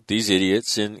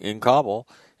idiots in Kabul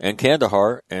and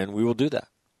Kandahar, and we will do that.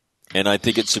 And I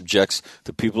think it subjects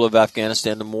the people of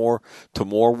Afghanistan to more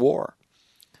war,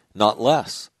 not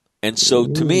less. And so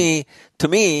to me,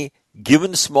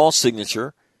 given the small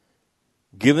signature,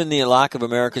 given the lack of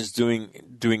Americans doing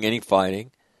any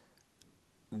fighting,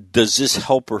 does this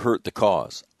help or hurt the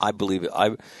cause? I believe it.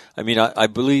 I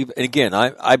believe, and again,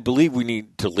 I believe we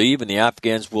need to leave, and the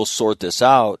Afghans will sort this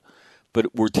out.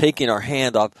 But we're taking our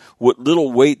hand off what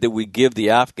little weight that we give the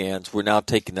Afghans. We're now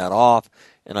taking that off,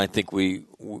 and I think we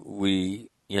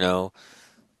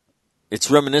it's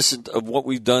reminiscent of what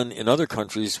we've done in other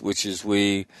countries, which is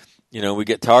we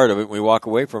get tired of it, and we walk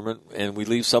away from it, and we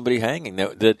leave somebody hanging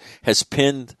that has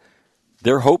pinned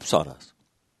their hopes on us.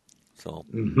 So,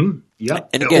 yeah.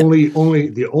 And again,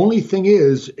 the only thing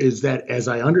is that as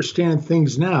I understand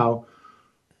things now,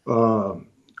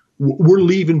 we're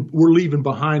leaving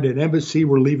behind an embassy,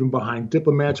 we're leaving behind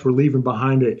diplomats, we're leaving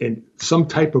behind and some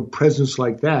type of presence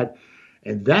like that.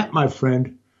 And that, my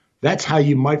friend, that's how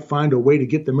you might find a way to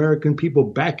get the American people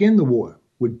back in the war,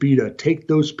 would be to take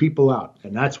those people out.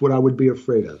 And that's what I would be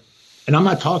afraid of. And I'm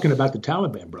not talking about the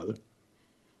Taliban, brother.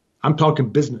 I'm talking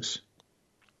business.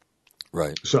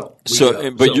 Right.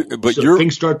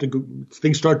 Things start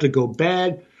to go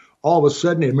bad. All of a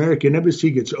sudden, the American embassy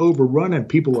gets overrun and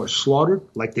people are slaughtered,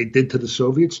 like they did to the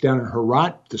Soviets down in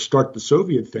Herat to start the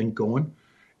Soviet thing going,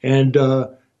 and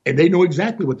they know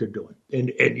exactly what they're doing,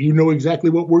 and you know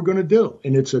exactly what we're going to do,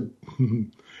 and it's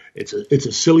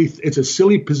a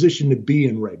silly position to be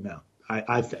in right now.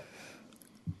 I think.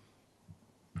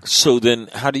 So then,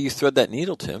 how do you thread that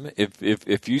needle, Tim?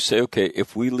 If you say, okay,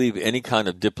 if we leave any kind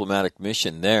of diplomatic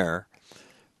mission there,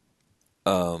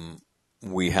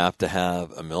 we have to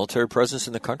have a military presence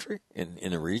in the country,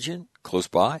 in the region, close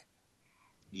by.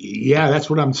 Yeah, that's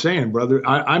what I'm saying, brother.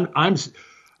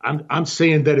 I'm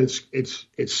saying that it's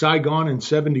Saigon in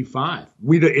 75.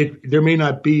 There may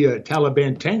not be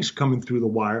Taliban tanks coming through the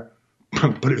wire,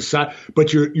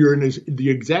 but you're in the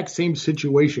exact same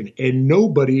situation, and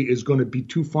nobody is going to be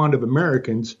too fond of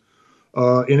Americans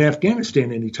in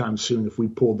Afghanistan anytime soon if we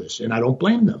pull this, and I don't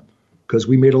blame them because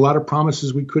we made a lot of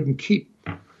promises we couldn't keep.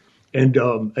 And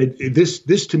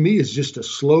this to me is just a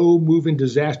slow-moving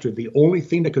disaster. The only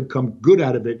thing that could come good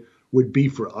out of it would be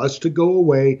for us to go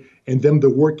away and them to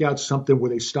work out something where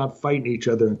they stop fighting each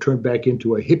other and turn back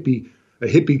into a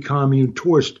hippie commune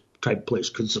tourist type place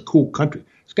because it's a cool country.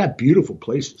 It's got beautiful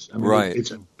places. I mean, right.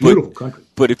 It's a beautiful country.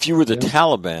 But if you were the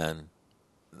Taliban,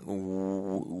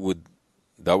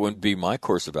 that wouldn't be my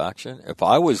course of action. If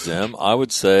I was them, I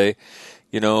would say,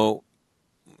 how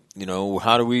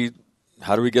do we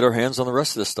get our hands on the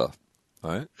rest of this stuff?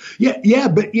 All right.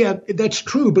 Yeah, that's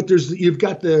true. But you've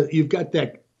got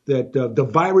that the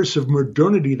virus of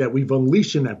modernity that we've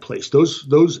unleashed in that place.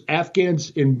 Those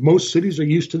Afghans in most cities are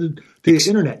used to the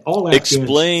internet. All Afghans.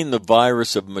 Explain the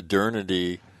virus of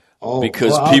modernity,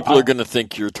 because people are going to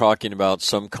think you're talking about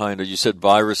some kind of. You said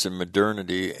virus and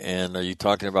modernity, and are you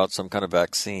talking about some kind of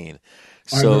vaccine?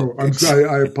 So I know. I'm sorry.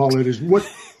 I apologize.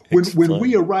 When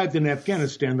we arrived in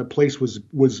Afghanistan, the place was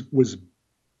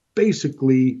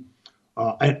basically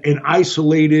an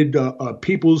isolated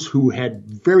peoples who had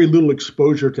very little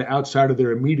exposure to outside of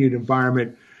their immediate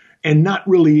environment and not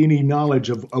really any knowledge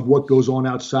of what goes on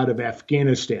outside of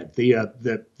Afghanistan.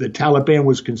 The Taliban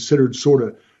was considered sort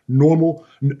of normal.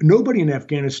 Nobody in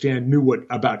Afghanistan knew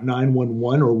about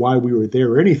 911 or why we were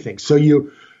there or anything. So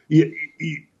you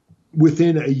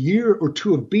within a year or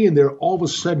two of being there, all of a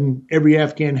sudden, every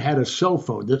Afghan had a cell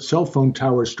phone. The cell phone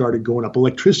towers started going up.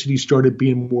 Electricity started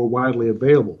being more widely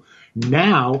available.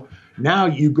 Now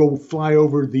you go fly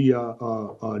over the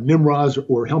Nimroz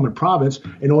or Helmand province,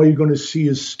 and all you're going to see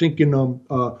is stinking what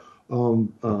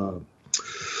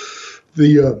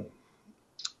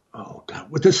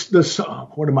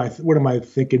am I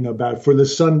thinking about for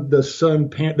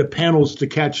the panels to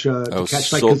catch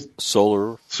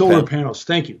solar panels.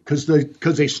 Thank you, because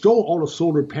they stole all the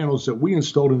solar panels that we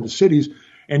installed in the cities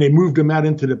and they moved them out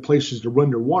into the places to run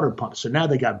their water pumps. So now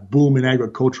they got boom in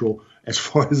agricultural as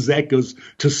far as that goes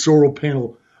to solar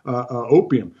panel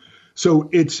opium. So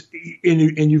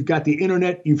and you've got the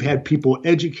internet. You've had people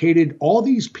educated. All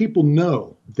these people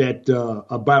know that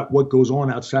about what goes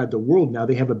on outside the world now.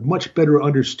 They have a much better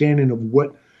understanding of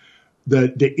what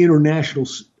the international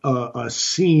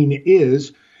scene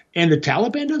is. And the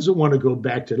Taliban doesn't want to go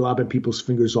back to lopping people's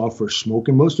fingers off for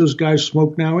smoking. Most of those guys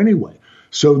smoke now anyway.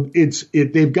 So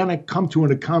they've got to come to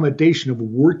an accommodation of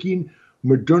working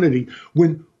modernity.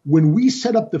 When we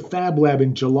set up the Fab Lab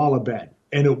in Jalalabad,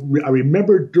 and I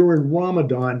remember during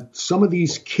Ramadan, some of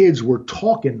these kids were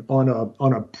talking on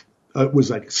it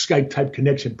was like a Skype type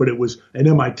connection, but it was an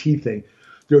MIT thing.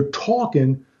 They're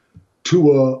talking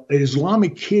to an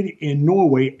Islamic kid in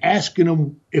Norway, asking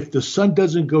him if the sun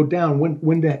doesn't go down,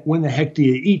 when the heck do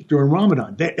you eat during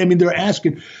Ramadan? They're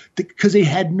asking because they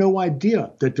had no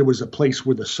idea that there was a place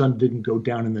where the sun didn't go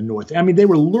down in the north. They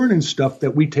were learning stuff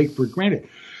that we take for granted.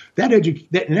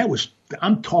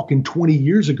 I'm talking 20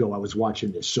 years ago I was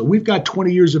watching this. So we've got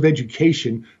 20 years of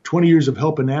education, 20 years of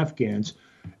helping Afghans,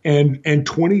 and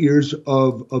 20 years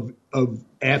of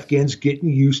Afghans getting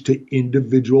used to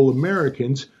individual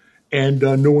Americans and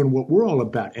knowing what we're all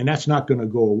about. And that's not going to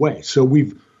go away. So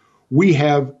we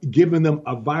have given them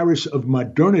a virus of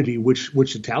modernity, which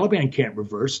the Taliban can't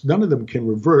reverse. None of them can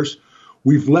reverse.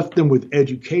 We've left them with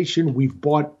education. We've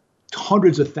bought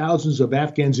hundreds of thousands of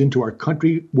Afghans into our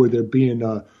country where they're becoming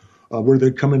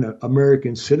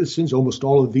American citizens. Almost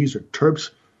all of these are Turks.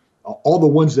 All the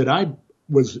ones that I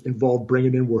was involved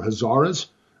bringing in were Hazaras,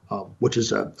 which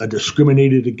is a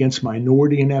discriminated against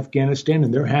minority in Afghanistan,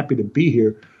 and they're happy to be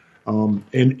here.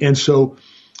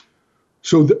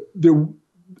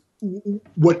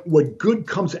 What good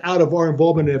comes out of our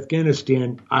involvement in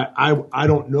Afghanistan, I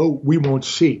don't know. We won't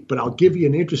see. But I'll give you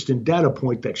an interesting data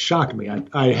point that shocked me.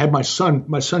 I had my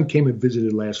son came and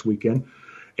visited last weekend,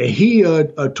 and he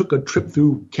took a trip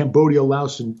through Cambodia,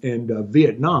 Laos, and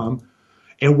Vietnam.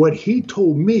 And what he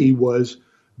told me was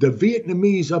the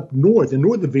Vietnamese up north, in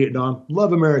northern Vietnam,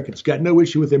 love Americans, got no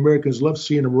issue with Americans, love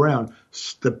seeing them around.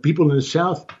 The people in the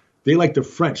South, they like the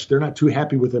French. They're not too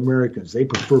happy with Americans. They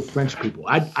prefer French people.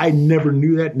 I never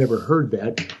knew that, never heard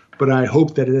that, but I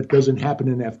hope that it doesn't happen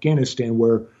in Afghanistan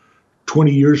where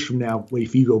 20 years from now,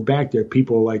 if you go back there,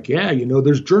 people are like, yeah,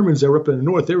 there's Germans that were up in the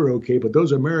north. They were okay, but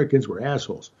those Americans were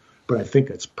assholes. But I think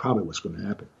that's probably what's going to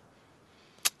happen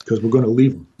because we're going to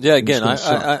leave them. Yeah, again,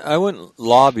 I wouldn't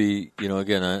lobby,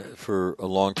 for a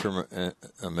long-term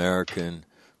American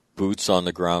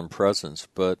boots-on-the-ground presence.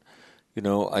 But,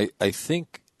 I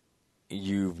think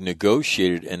you've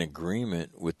negotiated an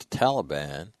agreement with the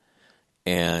Taliban,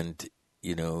 and,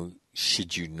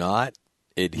 should you not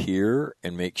adhere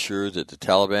and make sure that the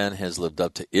Taliban has lived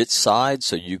up to its side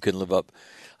so you can live up?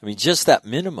 Just that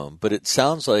minimum. But it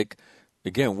sounds like,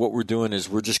 again, what we're doing is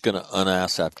we're just going to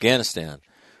unass Afghanistan,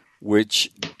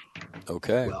 which,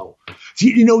 okay. Well,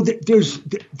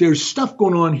 there's stuff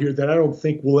going on here that I don't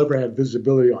think we'll ever have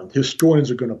visibility on.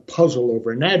 Historians are going to puzzle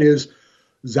over, and that is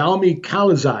Zalmi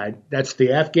Khalilzad, that's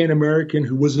the Afghan-American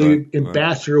who was the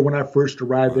ambassador when I first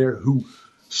arrived there, who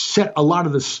set a lot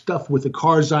of the stuff with the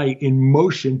Karzai in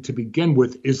motion to begin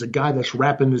with, is the guy that's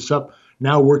wrapping this up,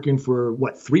 now working for,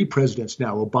 3 presidents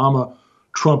now, Obama,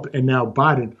 Trump, and now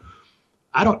Biden.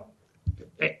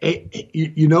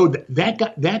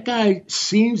 That guy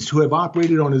seems to have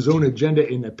operated on his own agenda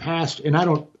in the past, and I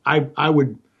don't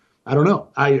know.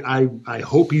 I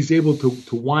hope he's able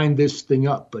to wind this thing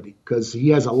up, but because he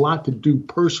has a lot to do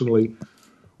personally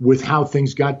with how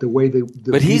things got the way they.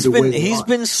 But he's been.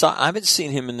 I haven't seen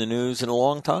him in the news in a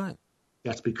long time.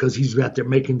 That's because he's out there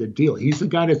making the deal. He's the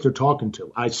guy that they're talking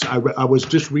to. I was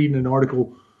just reading an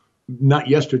article, not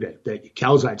yesterday, that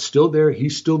Khalilzad's still there.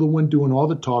 He's still the one doing all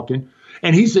the talking,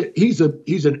 and he's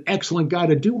an excellent guy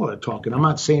to do all the talking. I'm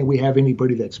not saying we have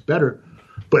anybody that's better.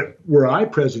 But were I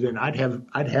president, I'd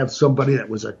have somebody that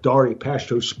was a Dari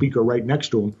Pashto speaker right next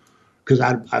to him, because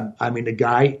I mean the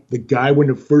guy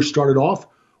when it first started off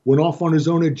went off on his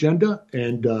own agenda,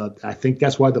 and I think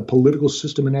that's why the political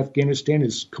system in Afghanistan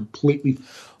is completely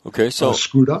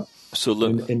screwed up. So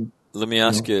let me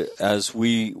ask you, as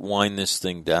we wind this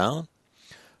thing down,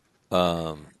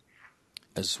 what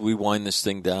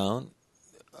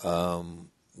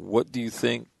do you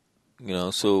think?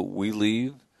 So we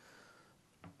leave.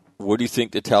 What do you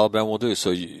think the Taliban will do?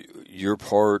 So you're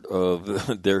part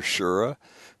of their shura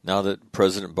now that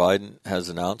President Biden has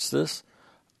announced this.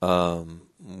 How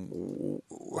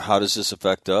does this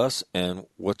affect us, and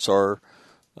what's our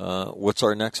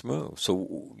next move? So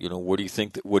what do you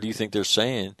think? What do you think they're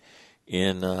saying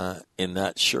in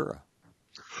that shura?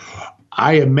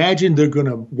 I imagine they're going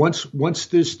to once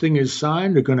this thing is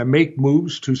signed, they're going to make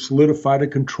moves to solidify the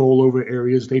control over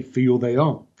areas they feel they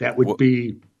own. That would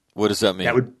be. What does that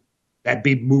mean? That'd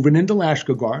be moving into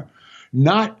Lashkar.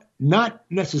 Not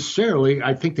necessarily.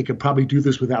 I think they could probably do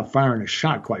this without firing a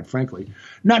shot, quite frankly.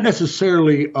 Not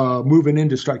necessarily moving in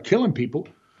to start killing people,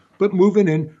 but moving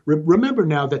in. Remember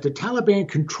now that the Taliban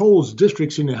controls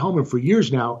districts in the Helmand for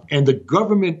years now, and the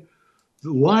government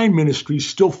line ministries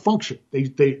still function.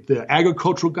 The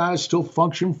agricultural guys still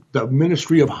function. The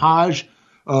Ministry of Hajj,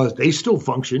 they still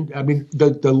function. I mean,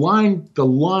 the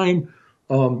line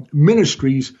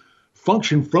ministries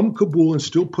function from Kabul and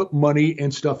still put money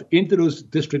and stuff into those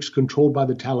districts controlled by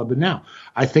the Taliban now.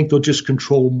 I think they'll just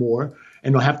control more,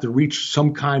 and they'll have to reach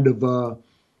some kind of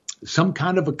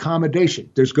accommodation.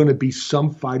 There's going to be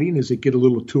some fighting as they get a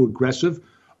little too aggressive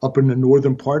up in the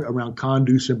northern part around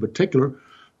Kunduz in particular.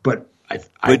 But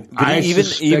even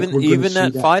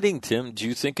that fighting, Tim, do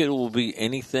you think it will be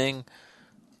anything?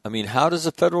 I mean, how does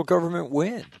the federal government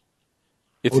win?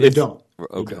 They don't.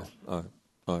 Okay. They don't.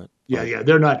 All right. Yeah,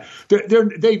 they're not.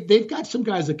 They've got some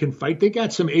guys that can fight. They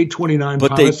got some A-29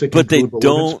 pilots that can they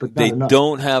don't. But they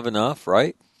don't have enough,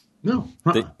 right? No,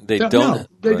 they don't.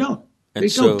 They don't. They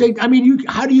don't. I mean,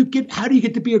 how do you get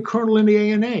to be a colonel in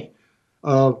the ANA?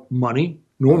 Money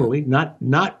normally,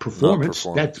 not performance.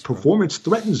 That performance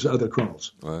threatens other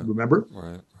colonels. Right. Remember?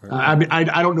 Right. I mean,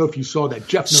 I don't know if you saw that.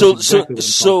 Jeff knows exactly what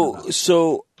I'm talking about.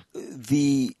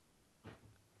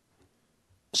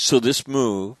 So this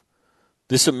move.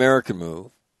 This American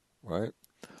move, right,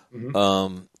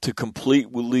 to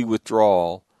completely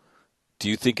withdraw, do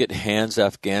you think it hands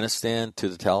Afghanistan to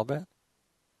the Taliban?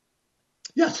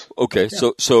 Yes. Okay,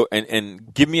 yeah. So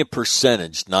and give me a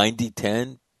percentage,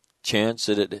 90-10 chance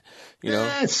that it,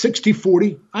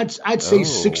 60-40. I'd say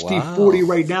 60-40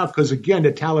 right now, because again,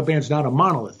 the Taliban's not a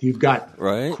monolith. You've got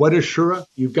Quetta Shura,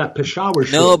 you've got Peshawar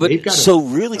Shura. No, but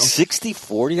really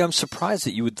 60-40. I'm surprised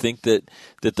that you would think that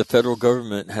the federal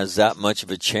government has that much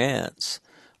of a chance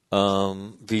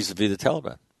vis-a-vis the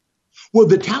Taliban. Well,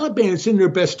 the Taliban, it's in their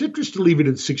best interest to leave it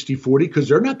at 60-40 because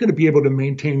they're not going to be able to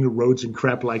maintain the roads and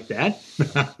crap like that.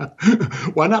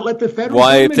 Why not let the federal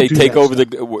government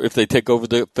if they take over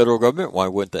the federal government, why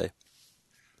wouldn't they?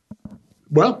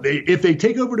 Well, if they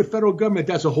take over the federal government,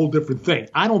 that's a whole different thing.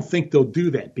 I don't think they'll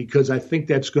do that because I think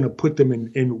that's going to put them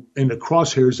in the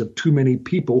crosshairs of too many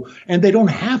people, and they don't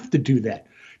have to do that.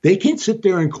 They can sit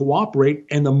there and cooperate,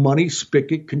 and the money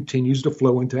spigot continues to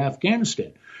flow into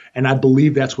Afghanistan. And I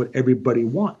believe that's what everybody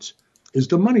wants, is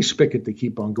the money spigot to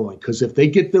keep on going. Because if they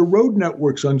get their road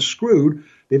networks unscrewed,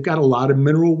 they've got a lot of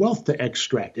mineral wealth to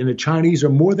extract. And the Chinese are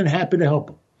more than happy to help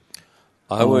them.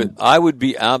 I would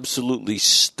be absolutely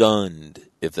stunned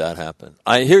if that happened.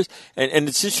 And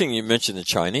it's interesting you mentioned the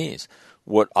Chinese.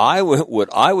 What I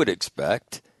would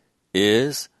expect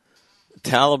is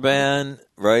Taliban,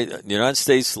 right? The United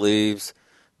States leaves.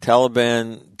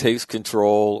 Taliban takes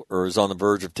control or is on the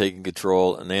verge of taking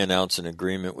control, and they announce an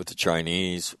agreement with the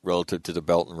Chinese relative to the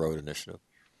Belt and Road Initiative.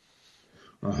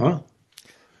 Uh-huh.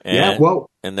 Yeah,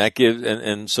 well, that gives,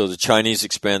 and so the Chinese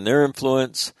expand their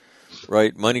influence,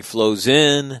 right? Money flows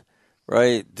in,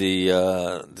 right? The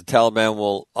Taliban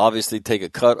will obviously take a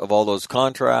cut of all those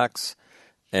contracts,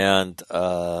 and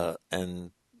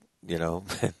you know,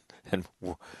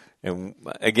 and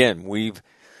again, we've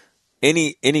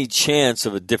any chance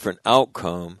of a different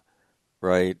outcome,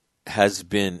 right, has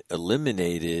been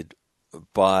eliminated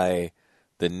by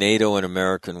the NATO and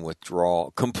American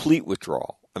withdrawal, complete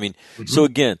withdrawal. I mean, so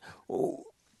again,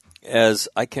 as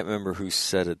I can't remember who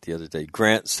said it the other day,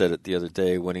 Grant said it the other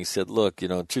day when he said, look, you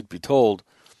know, truth be told,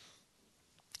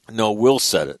 no, Will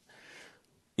said it.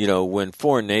 You know, when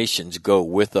foreign nations go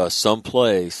with us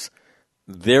someplace,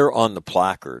 they're on the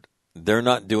placard. They're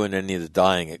not doing any of the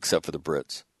dying except for the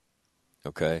Brits.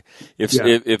 Okay?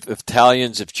 If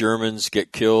Italians, if Germans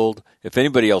get killed, if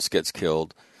anybody else gets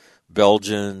killed,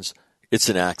 Belgians, it's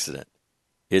an accident.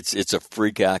 It's a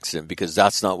freak accident because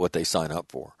that's not what they sign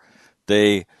up for.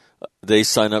 They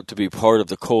sign up to be part of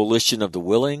the coalition of the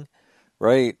willing,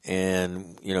 right?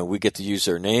 And, you know, we get to use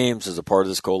their names as a part of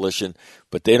this coalition,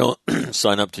 but they don't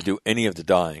sign up to do any of the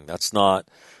dying. That's not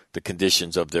the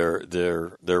conditions of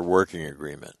their working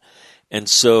agreement. And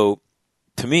so,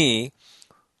 to me,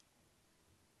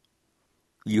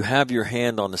 you have your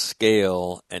hand on the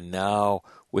scale, and now,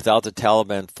 without the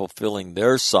Taliban fulfilling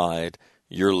their side,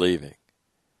 you're leaving.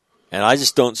 And I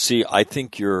just don't see. I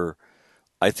think you're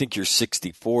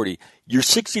 60-40. Your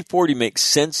 60-40 makes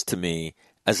sense to me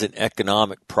as an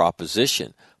economic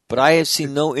proposition, but I have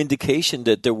seen no indication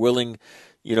that they're willing,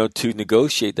 you know, to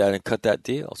negotiate that and cut that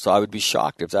deal. So I would be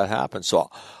shocked if that happens. So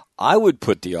I would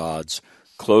put the odds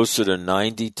closer to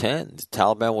 90-10. The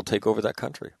Taliban will take over that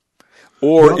country,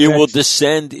 or it will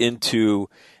descend into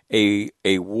a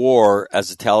war as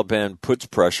the Taliban puts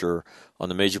pressure on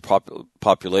the major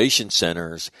population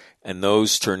centers, and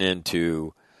those turn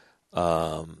into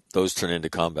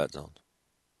combat zones.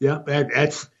 Yeah,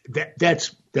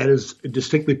 that is a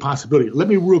distinctly possibility. Let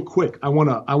me real quick. I want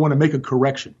to make a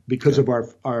correction because of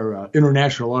our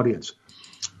international audience.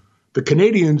 The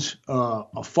Canadians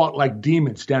fought like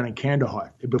demons down in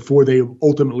Kandahar before they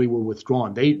ultimately were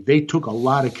withdrawn. They took a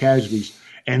lot of casualties,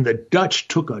 and the Dutch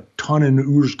took a ton in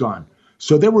Oostende.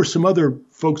 So there were some other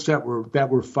folks that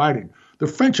were fighting. The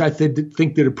French, I think,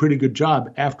 did a pretty good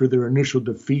job after their initial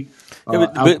defeat.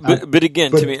 But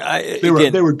to me,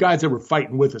 there were guys that were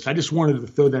fighting with us. I just wanted to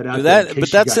throw that out there.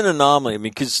 But that's an anomaly. I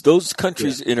mean, because those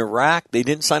countries in Iraq, they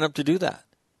didn't sign up to do that.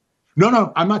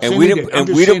 No, I'm not saying we they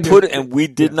didn't, did. And we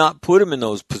did not put them in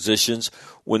those positions.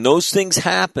 When those things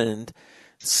happened,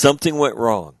 something went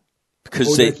wrong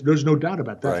because there's no doubt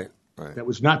about that. Right. That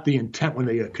was not the intent when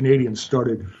the Canadians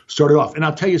started off. And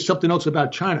I'll tell you something else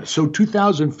about China. So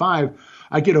 2005,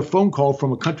 I get a phone call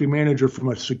from a country manager from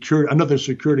another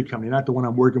security company, not the one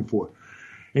I'm working for.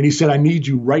 And he said, I need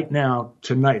you right now,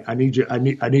 tonight. I need you. I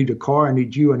need a car. I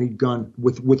need you. I need a gun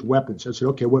with weapons. I said,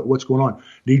 okay, what's going on? I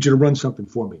need you to run something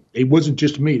for me. It wasn't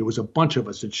just me. It was a bunch of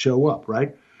us that show up,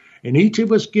 right? And each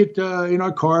of us get in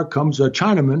our car comes a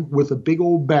Chinaman with a big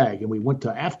old bag. And we went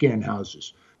to Afghan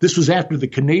houses. This was after the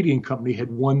Canadian company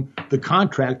had won the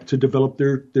contract to develop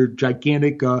their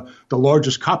gigantic, the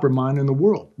largest copper mine in the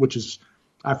world, which is,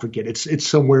 I forget, it's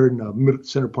somewhere in the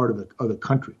center part of the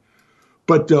country.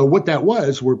 But what that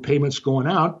was were payments going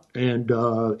out, and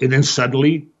then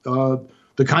suddenly the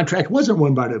contract wasn't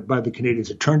won by the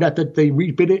Canadians. It turned out that they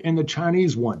rebid it and the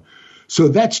Chinese won. So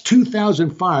that's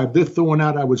 2005. They're throwing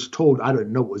out, I was told, I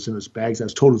didn't know what was in those bags. I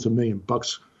was told it was $1 million.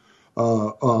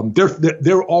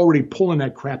 They're already pulling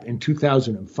that crap in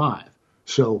 2005.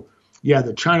 So, yeah,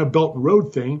 the China Belt and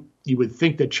Road thing, you would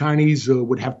think that Chinese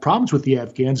would have problems with the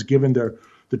Afghans given the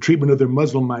treatment of their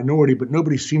Muslim minority, but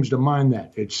nobody seems to mind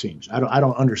that, it seems. I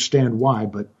don't understand why,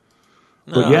 but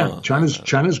yeah,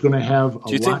 China's going to have a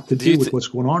lot to do with what's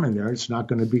going on in there. It's not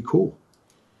going to be cool.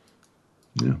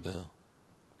 Yeah.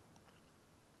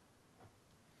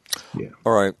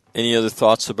 All right. Any other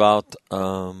thoughts about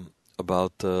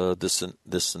this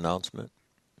announcement?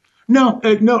 No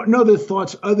other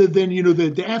thoughts other than,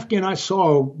 the Afghan I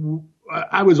saw.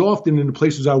 I was often in the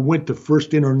places I went, the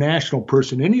first international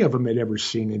person any of them had ever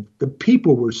seen, and the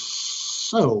people were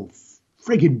so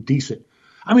friggin' decent.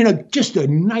 I mean, just a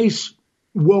nice,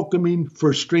 welcoming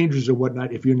for strangers and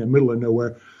whatnot. If you're in the middle of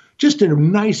nowhere, just a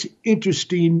nice,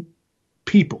 interesting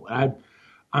people.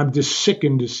 I'm just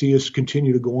sickened to see us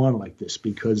continue to go on like this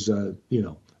because it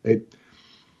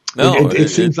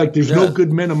seems like there's no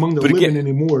good men among the living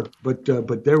anymore. But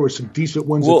there were some decent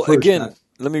ones. Well, at first. Again,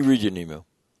 let me read you an email.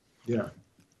 Yeah.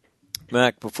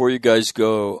 Mac, before you guys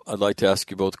go, I'd like to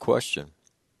ask you both a question.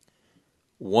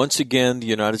 Once again, the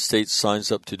United States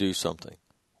signs up to do something.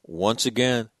 once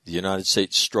again, the United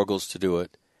States struggles to do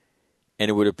it. And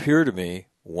it would appear to me,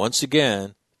 once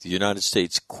again, the United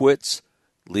States quits,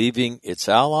 leaving its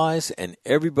allies and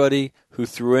everybody who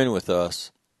threw in with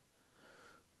us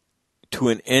to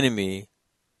an enemy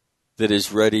that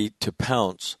is ready to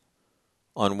pounce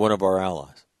on one of our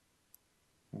allies.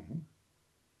 Mm-hmm.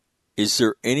 Is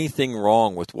there anything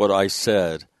wrong with what I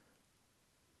said?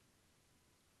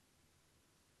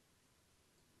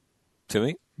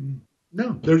 Timmy?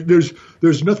 No,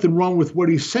 there's nothing wrong with what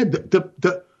he said.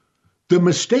 The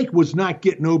mistake was not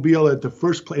getting OBL at the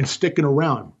first place and sticking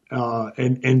around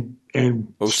and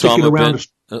sticking around.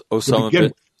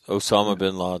 Osama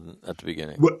bin Laden at the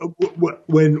beginning.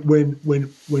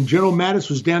 When General Mattis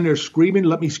was down there screaming,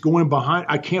 "Let me go in behind,"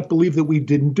 I can't believe that we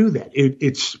didn't do that.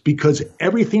 It's because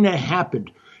everything that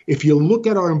happened. If you look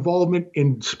at our involvement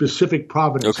in specific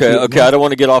providence. Okay. I don't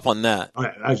want to get off on that.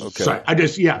 Sorry.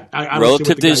 I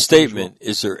relative to his statement,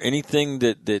 is there anything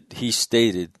that he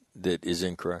stated that is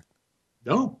incorrect?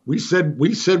 No, we said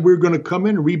we were going to come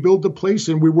in and rebuild the place,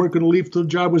 and we weren't going to leave till the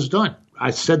job was done.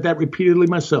 I said that repeatedly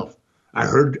myself. I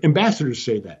heard ambassadors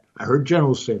say that. I heard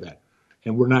generals say that,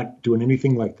 and we're not doing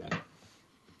anything like that.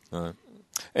 All right.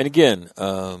 And again,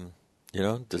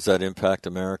 does that impact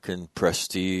American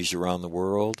prestige around the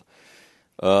world?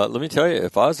 Let me tell you,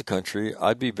 if I was a country,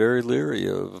 I'd be very leery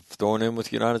of throwing in with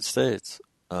the United States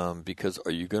because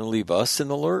are you going to leave us in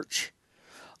the lurch?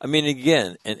 I mean,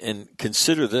 again, and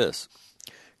consider this.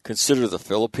 Consider the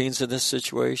Philippines in this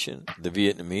situation, the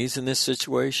Vietnamese in this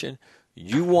situation.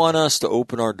 You want us to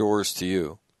open our doors to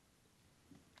you.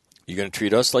 You're going to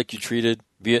treat us like you treated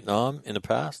Vietnam in the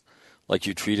past, like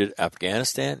you treated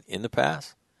Afghanistan in the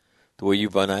past, the way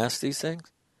you've unasked these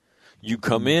things. You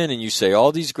come in and you say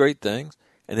all these great things,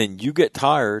 and then you get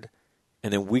tired,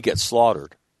 and then we get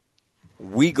slaughtered.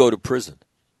 We go to prison.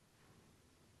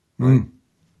 Right?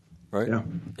 Right? Yeah.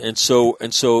 And so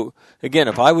again,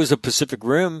 if I was a Pacific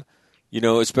Rim,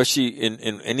 especially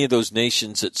in any of those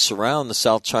nations that surround the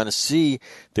South China Sea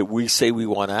that we say we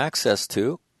want access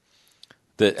to,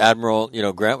 that Admiral,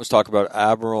 Grant was talking about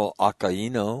Admiral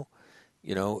Aquino,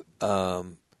 he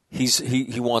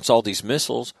wants all these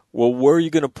missiles. Well, where are you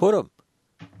going to put them?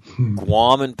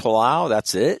 Guam and Palau,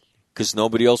 that's it? Because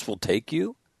nobody else will take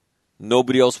you?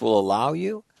 Nobody else will allow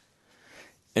you?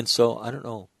 And so, I don't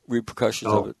know,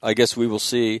 repercussions of it. I guess we will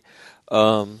see.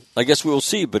 But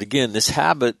again, this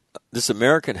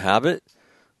American habit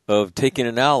of taking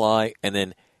an ally and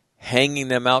then hanging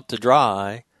them out to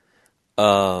dry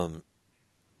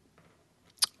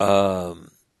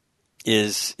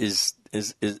is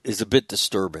a bit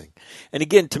disturbing. And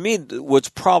again, to me, what's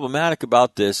problematic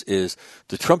about this is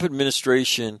the Trump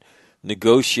administration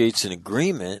negotiates an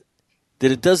agreement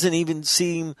that it doesn't even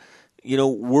seem,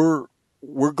 we're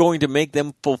going to make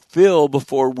them fulfill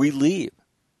before we leave.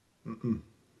 Mm-mm.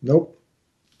 Nope.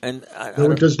 And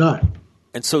it does not.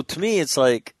 And so to me, it's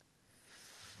like,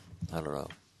 I don't know.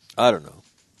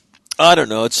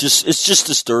 It's just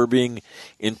disturbing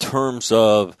in terms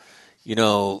of,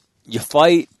 you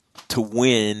fight to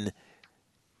win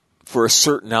for a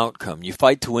certain outcome. You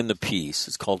fight to win the peace.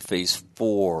 It's called phase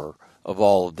 4 of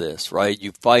all of this, right?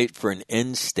 You fight for an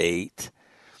end state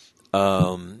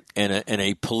and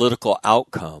a political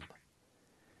outcome.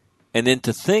 And then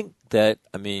to think that,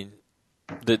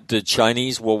 the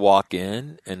Chinese will walk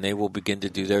in and they will begin to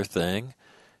do their thing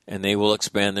and they will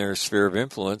expand their sphere of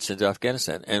influence into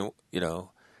Afghanistan. And, and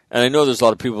I know there's a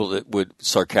lot of people that would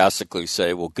sarcastically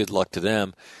say, well, good luck to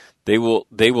them. They will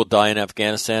die in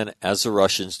Afghanistan as the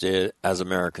Russians did, as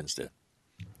Americans did.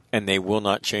 And they will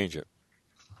not change it.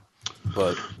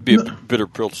 But be a bitter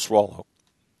pill to swallow.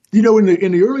 In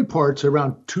the early parts,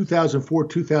 around 2004,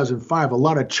 2005, a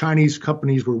lot of Chinese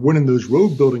companies were winning those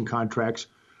road building contracts,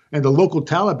 and the local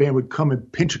Taliban would come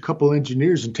and pinch a couple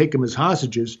engineers and take them as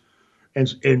hostages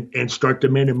and start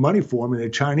demanding money for them. And the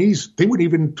Chinese, they wouldn't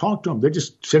even talk to them. They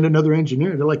just send another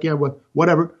engineer. They're like, yeah, well,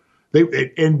 whatever.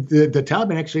 The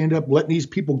Taliban actually ended up letting these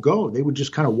people go. They would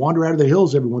just kind of wander out of the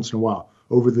hills every once in a while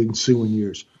over the ensuing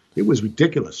years. It was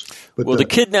ridiculous. But the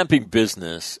kidnapping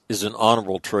business is an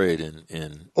honorable trade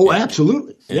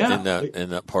absolutely. In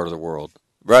that part of the world.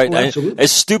 Right? Absolutely.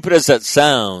 As stupid as that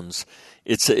sounds,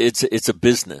 it's a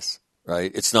business, right?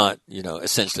 It's not,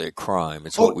 essentially a crime.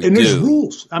 It's what we do. And there's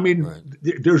rules.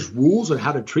 There's rules on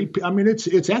how to treat people.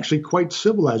 It's actually quite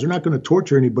civilized. They're not going to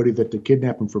torture anybody that they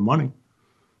kidnap them for money.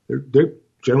 They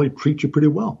generally treat you pretty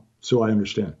well. So I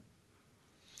understand.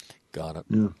 Got it.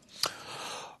 Yeah.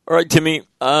 All right, Timmy.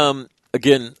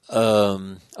 Again,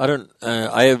 I don't.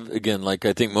 I have again, like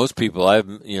I think most people, I have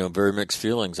very mixed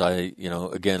feelings. I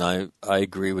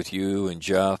agree with you and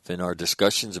Jeff in our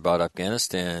discussions about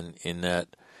Afghanistan in that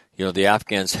the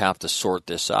Afghans have to sort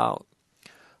this out.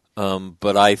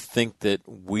 But I think that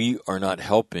we are not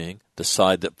helping the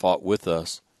side that fought with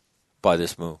us by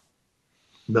this move.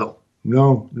 No,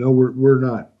 we're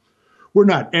not. We're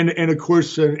not, and of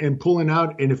course, and pulling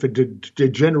out, and if it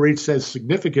degenerates as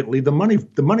significantly, the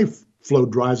money flow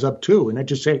dries up too, and that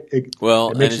just it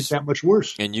makes it that much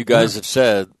worse. And you guys have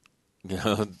said,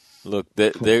 look,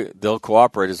 they'll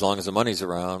cooperate as long as the money's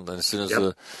around, and as soon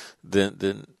as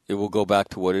then it will go back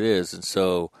to what it is. And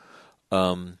so,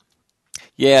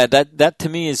 that to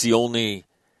me is the only.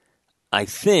 I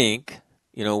think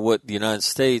what the United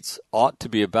States ought to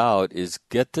be about is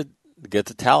get the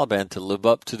Taliban to live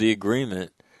up to the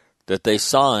agreement that they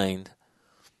signed,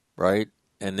 right?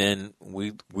 And then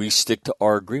we stick to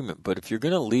our agreement. But if you're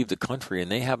going to leave the country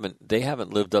and they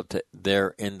haven't lived up to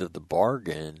their end of the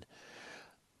bargain,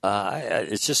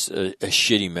 it's just a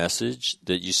shitty message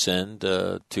that you send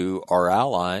to our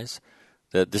allies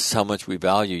that this is how much we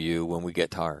value you when we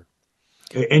get tired.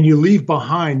 And you leave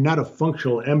behind not a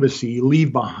functional embassy. You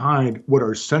leave behind what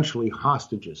are essentially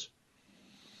hostages,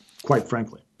 quite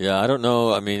frankly. Yeah, I don't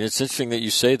know. I mean, it's interesting that you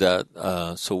say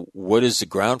that. So, what does the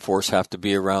ground force have to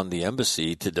be around the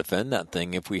embassy to defend that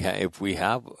thing? If we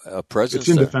have a presence,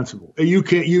 it's indefensible. There? You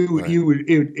can't.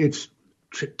 It's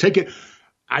take it.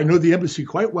 I know the embassy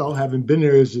quite well, having been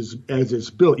there as it's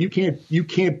built. You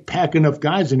can't pack enough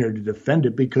guys in there to defend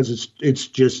it because it's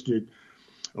just.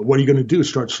 What are you going to do?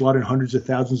 Start slaughtering hundreds of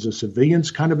thousands of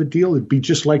civilians? Kind of a deal. It'd be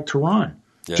just like Tehran.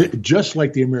 Yeah. Just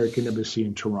like the American embassy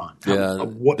in Tehran.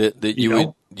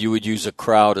 You would use a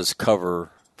crowd as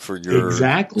cover for your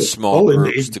small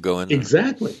groups to go in there.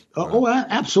 Exactly. Right.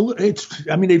 Absolutely.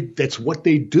 That's what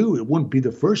they do. It wouldn't be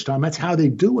the first time. That's how they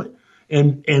do it.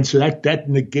 And so that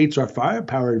negates our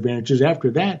firepower advantages.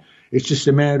 After that, it's just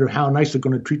a matter of how nice they're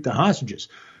going to treat the hostages.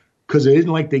 Because it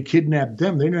isn't like they kidnapped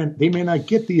them. They may not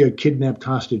get the kidnapped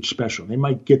hostage special. They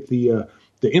might get the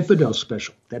infidel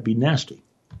special. That'd be nasty.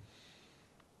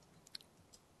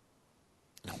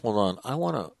 Hold on. I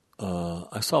want to.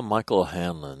 I saw Michael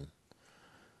Hanlon,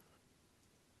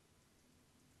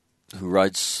 who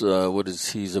writes.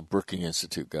 He's a Brookings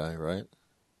Institute guy, right?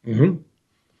 Mm-hmm.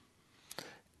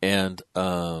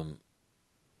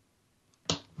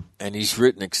 And he's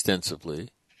written extensively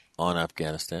on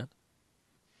Afghanistan.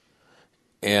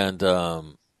 And I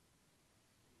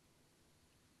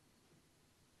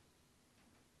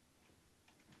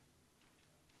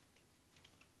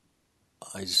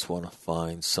just want to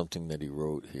find something that he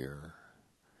wrote here.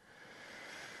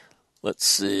 Let's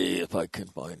see if I can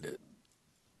find it.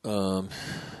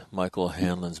 Michael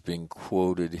Hanlon's being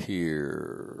quoted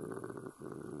here.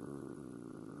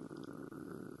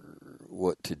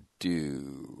 What to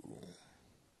do.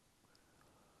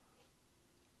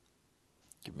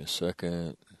 Give me a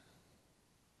second.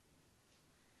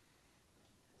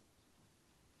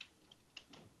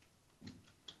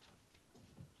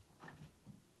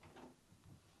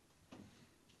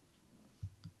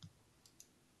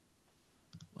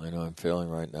 I know I'm failing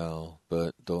right now,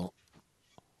 but don't.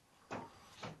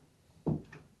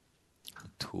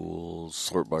 Tools,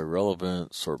 sort by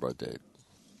relevant, sort by date.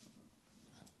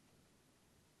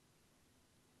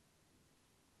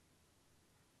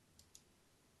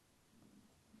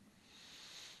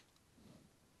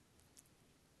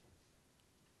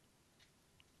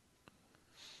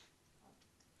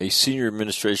 A senior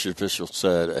administration official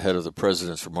said ahead of the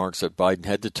president's remarks that Biden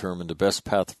had determined the best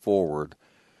path forward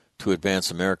to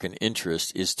advance American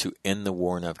interest is to end the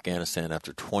war in Afghanistan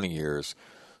after 20 years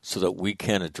so that we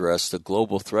can address the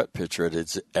global threat picture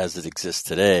as it exists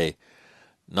today,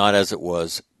 not as it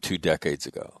was 2 decades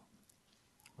ago.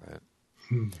 Right?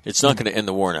 It's not going to end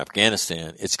the war in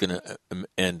Afghanistan. It's going to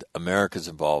end America's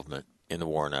involvement in the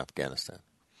war in Afghanistan.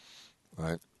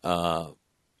 Right?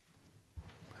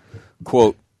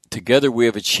 Quote, "Together we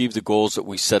have achieved the goals that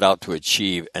we set out to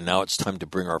achieve, and now it's time to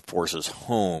bring our forces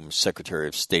home," Secretary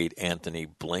of State Antony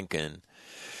Blinken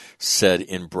said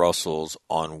in Brussels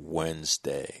on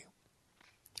Wednesday.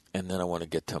 And then I want to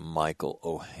get to Michael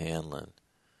O'Hanlon.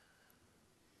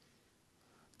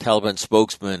 Taliban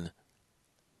spokesman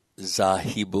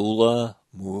Zahibullah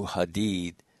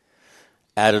Mujahid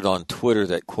added on Twitter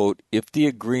that, quote, "If the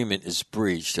agreement is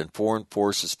breached and foreign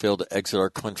forces fail to exit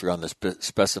our country on the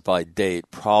specified date,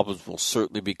 problems will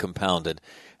certainly be compounded,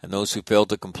 and those who fail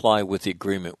to comply with the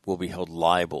agreement will be held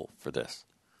liable for this."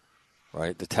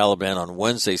 Right? The Taliban on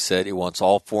Wednesday said it wants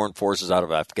all foreign forces out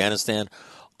of Afghanistan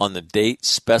on the date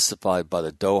specified by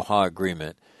the Doha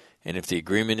Agreement and if the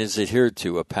agreement is adhered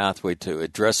to, a pathway to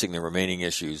addressing the remaining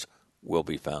issues will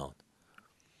be found.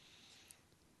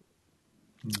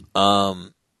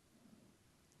 Hold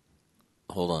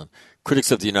on.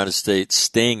 Critics of the United States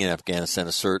staying in Afghanistan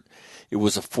assert it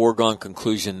was a foregone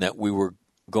conclusion that we were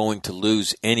going to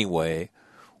lose anyway,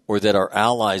 or that our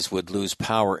allies would lose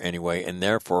power anyway, and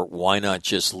therefore why not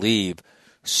just leave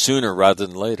sooner rather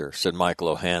than later, said Michael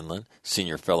O'Hanlon,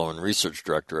 Senior Fellow and Research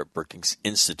Director at Brookings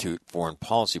Institute Foreign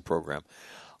Policy Program.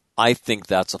 I think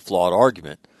that's a flawed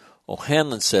argument.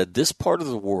 O'Hanlon said this part of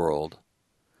the world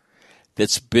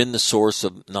that's been the source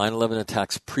of 9/11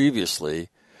 attacks previously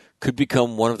could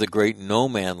become one of the great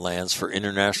no-man lands for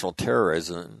international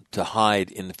terrorism to hide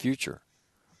in the future.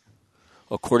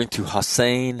 According to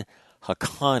Hussein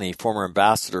Haqqani, former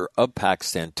ambassador of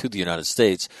Pakistan to the United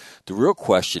States, the real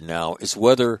question now is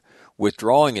whether,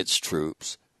 withdrawing its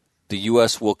troops, the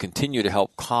U.S. will continue to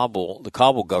help the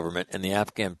Kabul government and the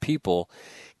Afghan people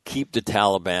keep the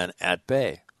Taliban at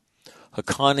bay.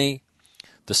 Haqqani,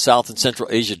 the South and Central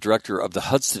Asia director of the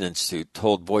Hudson Institute,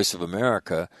 told Voice of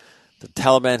America, the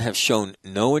Taliban have shown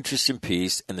no interest in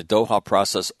peace, and the Doha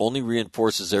process only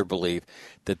reinforces their belief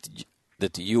that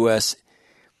the U.S.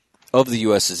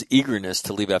 U.S.'s eagerness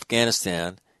to leave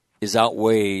Afghanistan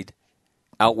outweighs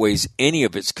any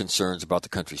of its concerns about the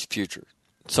country's future.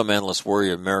 Some analysts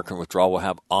worry American withdrawal will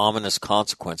have ominous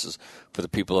consequences for the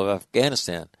people of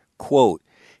Afghanistan. Quote,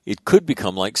 it could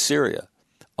become like Syria,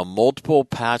 a multiple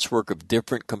patchwork of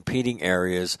different competing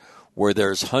areas where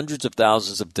there's hundreds of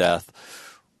thousands of deaths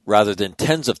rather than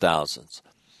tens of thousands,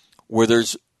 where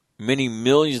there's many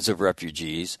millions of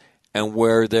refugees, and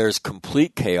where there's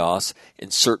complete chaos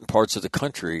in certain parts of the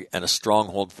country and a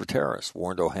stronghold for terrorists,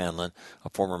 warned O'Hanlon, a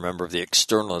former member of the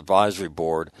External Advisory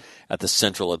Board at the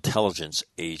Central Intelligence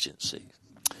Agency.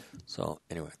 So,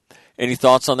 anyway, any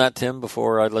thoughts on that, Tim,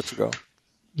 before I let you go?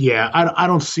 Yeah, I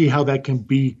don't see how that can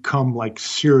become like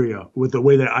Syria with the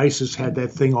way that ISIS had that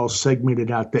thing all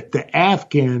segmented out. That the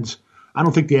Afghans, I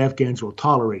don't think the Afghans will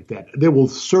tolerate that. There will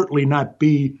certainly not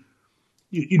be,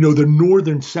 the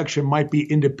northern section might be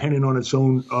independent on its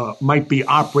own, might be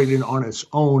operating on its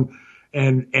own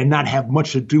and not have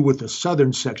much to do with the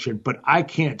southern section. But I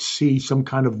can't see some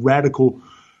kind of radical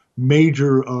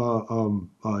major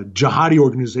jihadi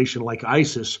organization like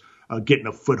ISIS getting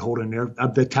a foothold in there.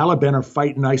 The Taliban are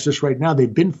fighting ISIS right now.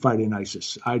 They've been fighting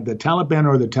ISIS. The Taliban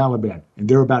are the Taliban, and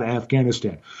they're about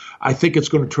Afghanistan. I think it's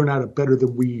going to turn out better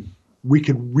than we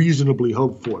could reasonably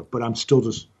hope for. But I'm still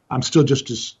just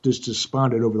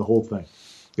despondent over the whole thing.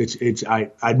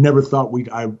 I never thought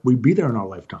we'd be there in our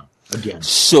lifetime again.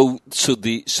 So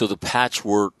the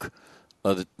patchwork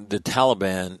of the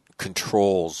Taliban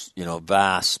controls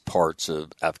vast parts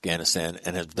of Afghanistan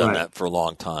and has done that for a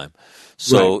long time.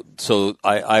 So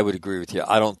I would agree with you.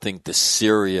 I don't think the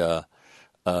Syria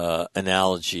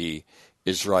analogy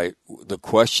is right. The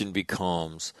question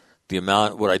becomes the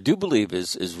amount. What I do believe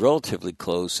is relatively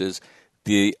close is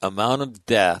the amount of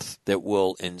death that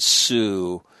will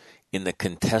ensue in the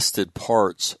contested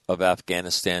parts of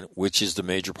Afghanistan, which is the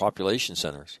major population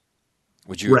centers.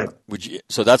 Would you?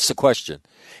 So that's the question.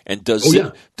 And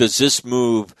does this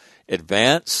move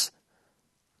advance?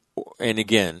 And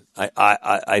again,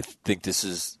 I think this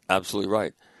is absolutely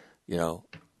right.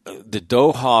 The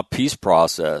Doha peace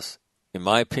process, in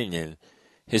my opinion,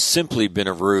 has simply been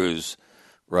a ruse,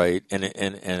 right, and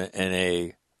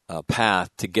a path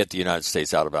to get the United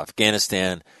States out of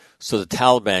Afghanistan so the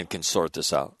Taliban can sort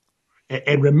this out.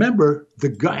 And remember,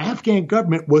 the Afghan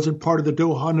government wasn't part of the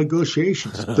Doha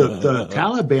negotiations. The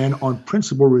Taliban, on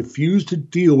principle, refused to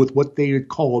deal with what they had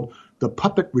called the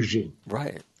puppet regime.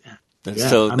 Right. And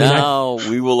so now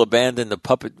we will abandon the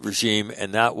puppet regime,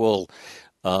 and that will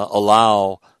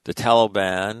allow the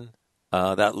Taliban,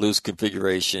 that loose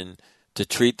configuration, to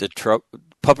treat the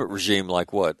puppet regime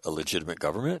like what? A legitimate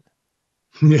government?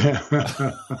 Yeah.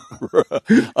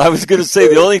 I was going to say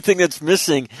the only thing that's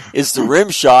missing is the rim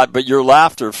shot, but your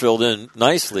laughter filled in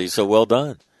nicely, so well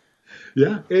done.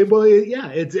 Yeah. The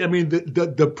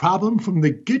problem from the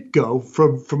get-go,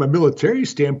 from a military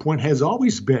standpoint, has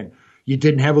always been you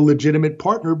didn't have a legitimate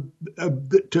partner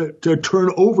to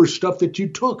turn over stuff that you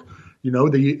took.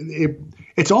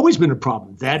 It's always been a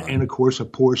problem. That and, of course, a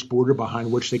porous border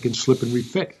behind which they can slip and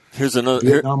refit. Here's another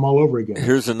Vietnam all over again.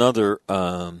 Here's another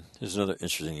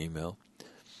interesting email.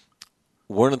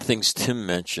 One of the things Tim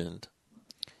mentioned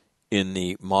in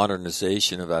the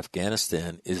modernization of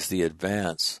Afghanistan is the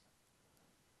advance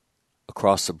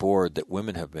across the board that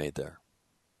women have made there.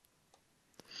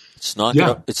 It's not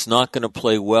going to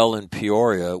play well in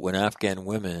Peoria when Afghan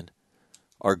women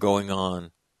are going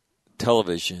on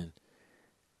television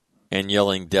and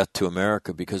yelling death to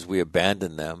America because we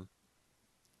abandoned them,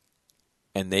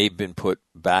 and they've been put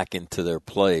back into their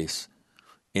place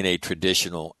in a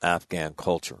traditional Afghan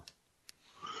culture.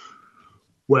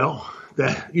 Well,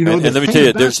 and let me tell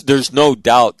you, there's no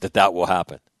doubt that will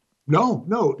happen.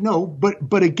 No.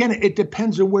 But again, it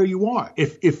depends on where you are.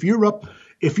 If you're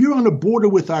on the border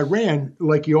with Iran,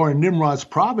 like you are in Nimrod's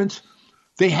province,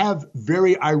 they have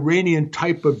very Iranian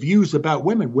type of views about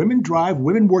women. Women drive,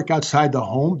 women work outside the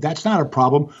home. That's not a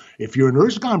problem. If you're in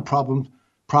Uruzgan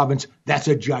province, that's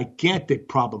a gigantic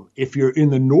problem. If you're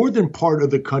in the northern part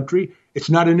of the country, it's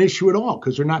not an issue at all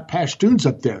because they're not Pashtuns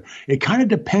up there. It kind of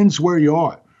depends where you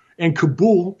are. And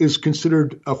Kabul is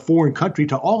considered a foreign country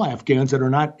to all Afghans that are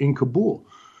not in Kabul.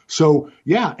 So,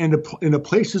 yeah, in the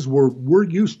places where we're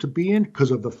used to being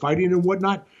because of the fighting and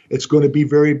whatnot, it's going to be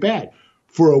very bad.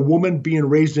 For a woman being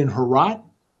raised in Herat,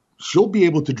 she'll be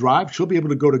able to drive. She'll be able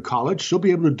to go to college. She'll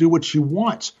be able to do what she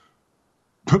wants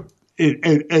in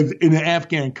an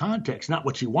Afghan context. Not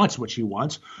what she wants,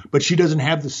 but she doesn't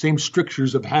have the same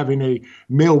strictures of having a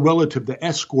male relative to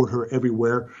escort her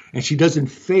everywhere. And she doesn't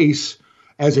face,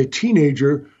 as a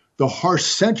teenager, the harsh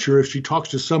censure if she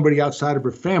talks to somebody outside of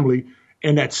her family.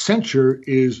 And that censure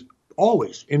is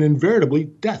always and invariably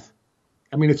death.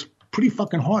 I mean, it's pretty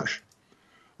fucking harsh.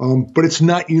 But it's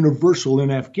not universal in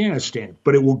Afghanistan.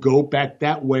 But it will go back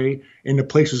that way in the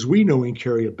places we know and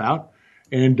care about,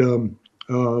 and to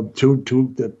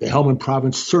the Helmand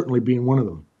province certainly being one of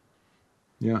them.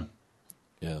 Yeah.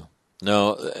 Yeah.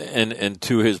 No, and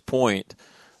to his point,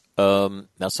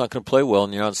 that's not going to play well in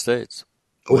the United States.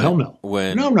 Oh, hell no.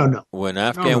 No. When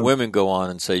Afghan women go on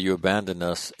and say, you abandoned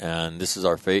us and this is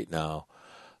our fate now.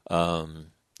 And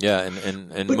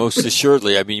most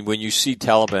assuredly, I mean, when you see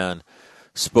Taliban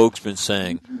spokesman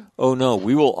saying, "Oh no,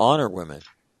 we will honor women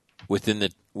within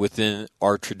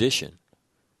our tradition,"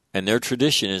 and their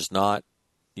tradition is not,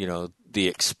 the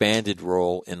expanded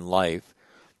role in life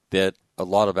that a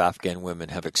lot of Afghan women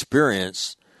have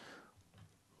experienced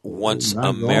once the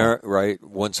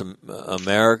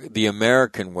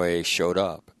American way showed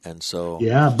up, and so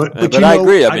but I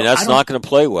agree. I mean, that's not going to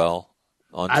play well.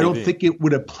 I don't think it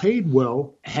would have played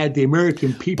well had the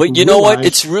American people. But you know what?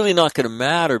 It's really not going to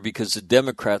matter because the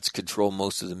Democrats control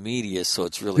most of the media, so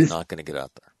it's really not going to get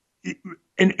out there.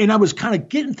 And I was kind of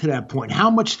getting to that point. How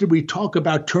much did we talk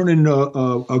about turning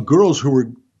girls who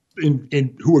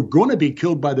were going to be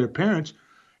killed by their parents?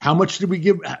 How much did we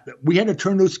give? We had to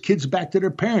turn those kids back to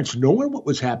their parents, knowing what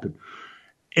was happening.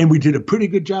 And we did a pretty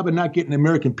good job of not getting the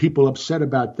American people upset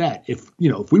about that. If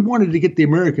we wanted to get the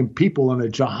American people on a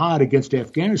jihad against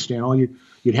Afghanistan, all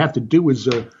you'd have to do is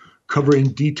cover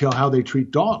in detail how they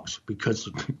treat dogs, because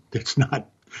it's not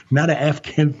an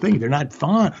Afghan thing. They're not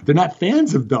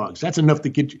fans of dogs. That's enough to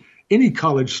get any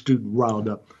college student riled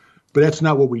up. But that's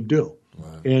not what we do.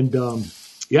 Right. And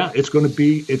it's going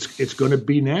to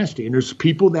be nasty. And there's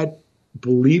people that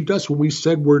believed us when we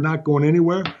said we're not going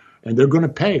anywhere. And they're going to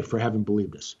pay for having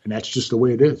believed us. And that's just the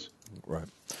way it is. Right.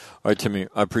 All right, Timmy,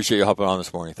 I appreciate you hopping on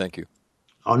this morning. Thank you.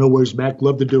 Oh, no worries, Mac.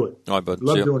 Love to do it. All right, bud.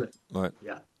 Love doing it. All right.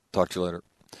 Yeah. Talk to you later.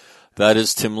 That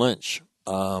is Tim Lynch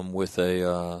with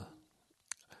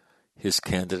his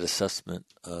candid assessment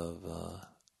of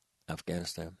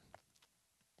Afghanistan.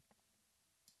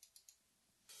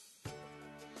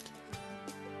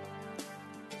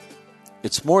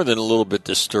 It's more than a little bit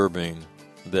disturbing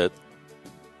that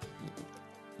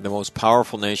the most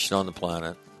powerful nation on the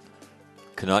planet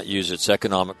cannot use its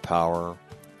economic power,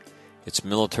 its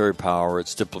military power,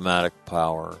 its diplomatic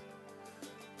power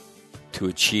to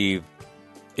achieve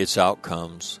its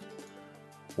outcomes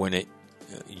when it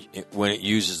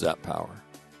uses that power.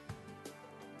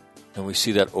 And we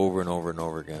see that over and over and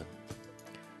over again.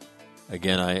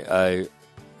 Again, I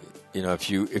if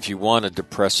you want a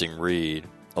depressing read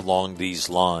along these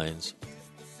lines,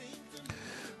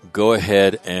 go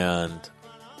ahead and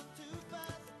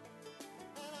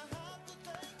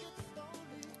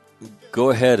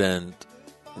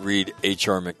read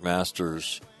H.R.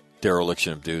 McMaster's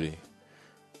Dereliction of Duty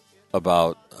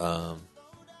about the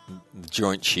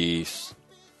Joint Chiefs,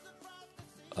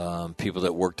 people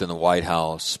that worked in the White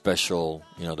House,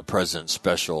 the president's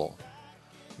special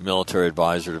military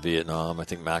advisor to Vietnam. I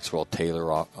think Maxwell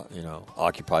Taylor,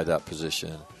 occupied that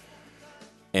position,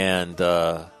 and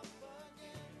how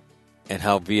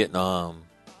Vietnam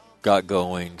got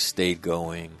going, stayed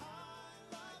going.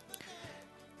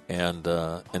 And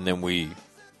then we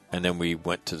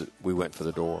went for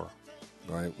the door,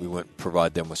 right? We went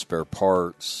provide them with spare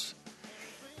parts.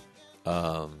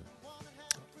 I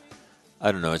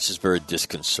don't know. It's just very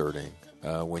disconcerting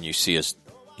when you see us,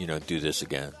 do this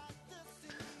again.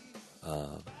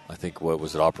 I think, what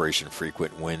was it, Operation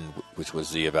Frequent Wind, which was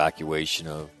the evacuation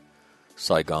of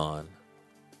Saigon.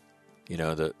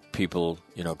 The people,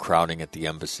 crowding at the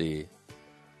embassy.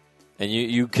 And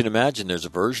you can imagine there's a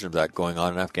version of that going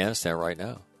on in Afghanistan right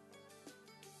now.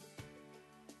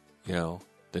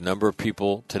 The number of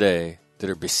people today that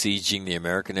are besieging the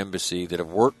American embassy that have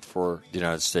worked for the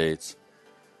United States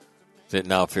that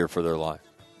now fear for their life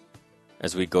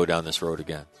as we go down this road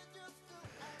again.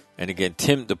 And again,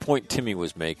 the point Timmy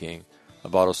was making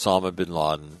about Osama bin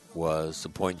Laden was the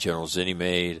point General Zinni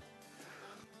made,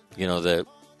 that,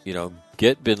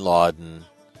 get bin Laden,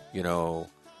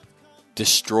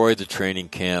 destroy the training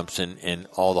camps and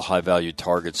all the high-value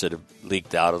targets that have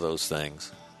leaked out of those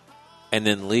things, and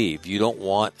then leave. You don't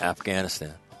want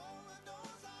Afghanistan.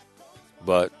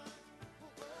 But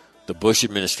the Bush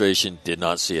administration did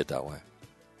not see it that way.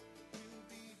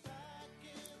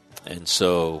 And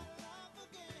so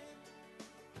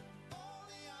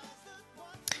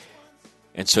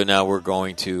now we're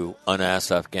going to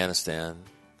unask Afghanistan,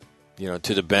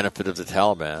 to the benefit of the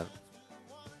Taliban.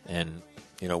 And,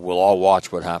 we'll all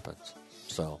watch what happens.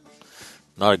 So,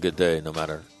 not a good day, no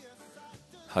matter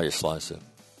how you slice it.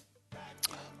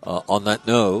 On that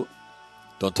note,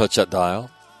 don't touch that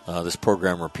dial. This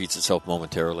program repeats itself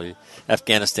momentarily.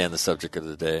 Afghanistan, the subject of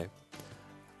the day.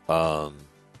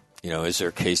 Is there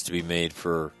a case to be made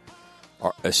for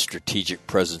a strategic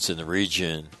presence in the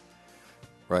region,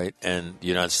 right? And the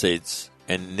United States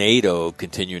and NATO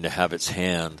continuing to have its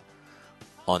hand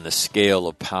on the scale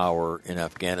of power in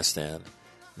Afghanistan,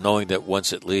 knowing that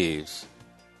once it leaves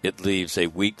a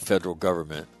weak federal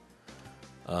government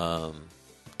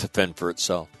to fend for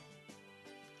itself.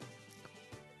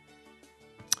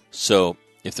 So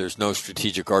if there's no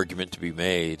strategic argument to be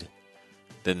made,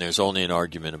 then there's only an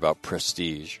argument about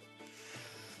prestige.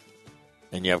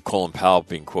 And you have Colin Powell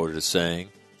being quoted as saying,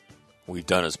 we've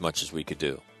done as much as we could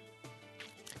do.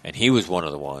 And he was one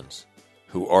of the ones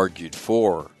who argued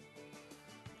for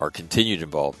our continued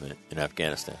involvement in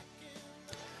Afghanistan.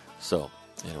 So,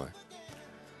 anyway.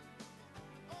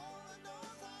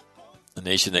 A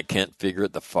nation that can't figure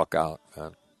it the fuck out,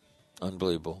 man.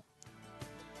 Unbelievable.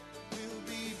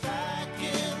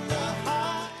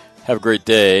 Have a great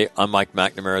day. I'm Mike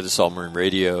McNamara. This is All Marine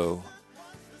Radio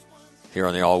here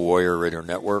on the All Warrior Radio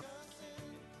Network.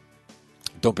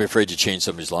 Don't be afraid to change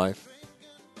somebody's life.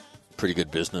 Pretty good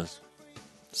business.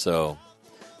 So,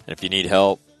 and if you need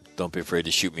help, don't be afraid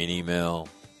to shoot me an email.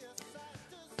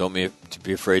 Don't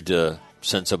be afraid to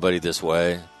send somebody this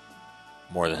way.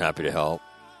 More than happy to help.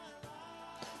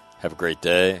 Have a great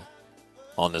day.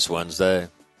 On this Wednesday,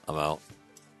 I'm out.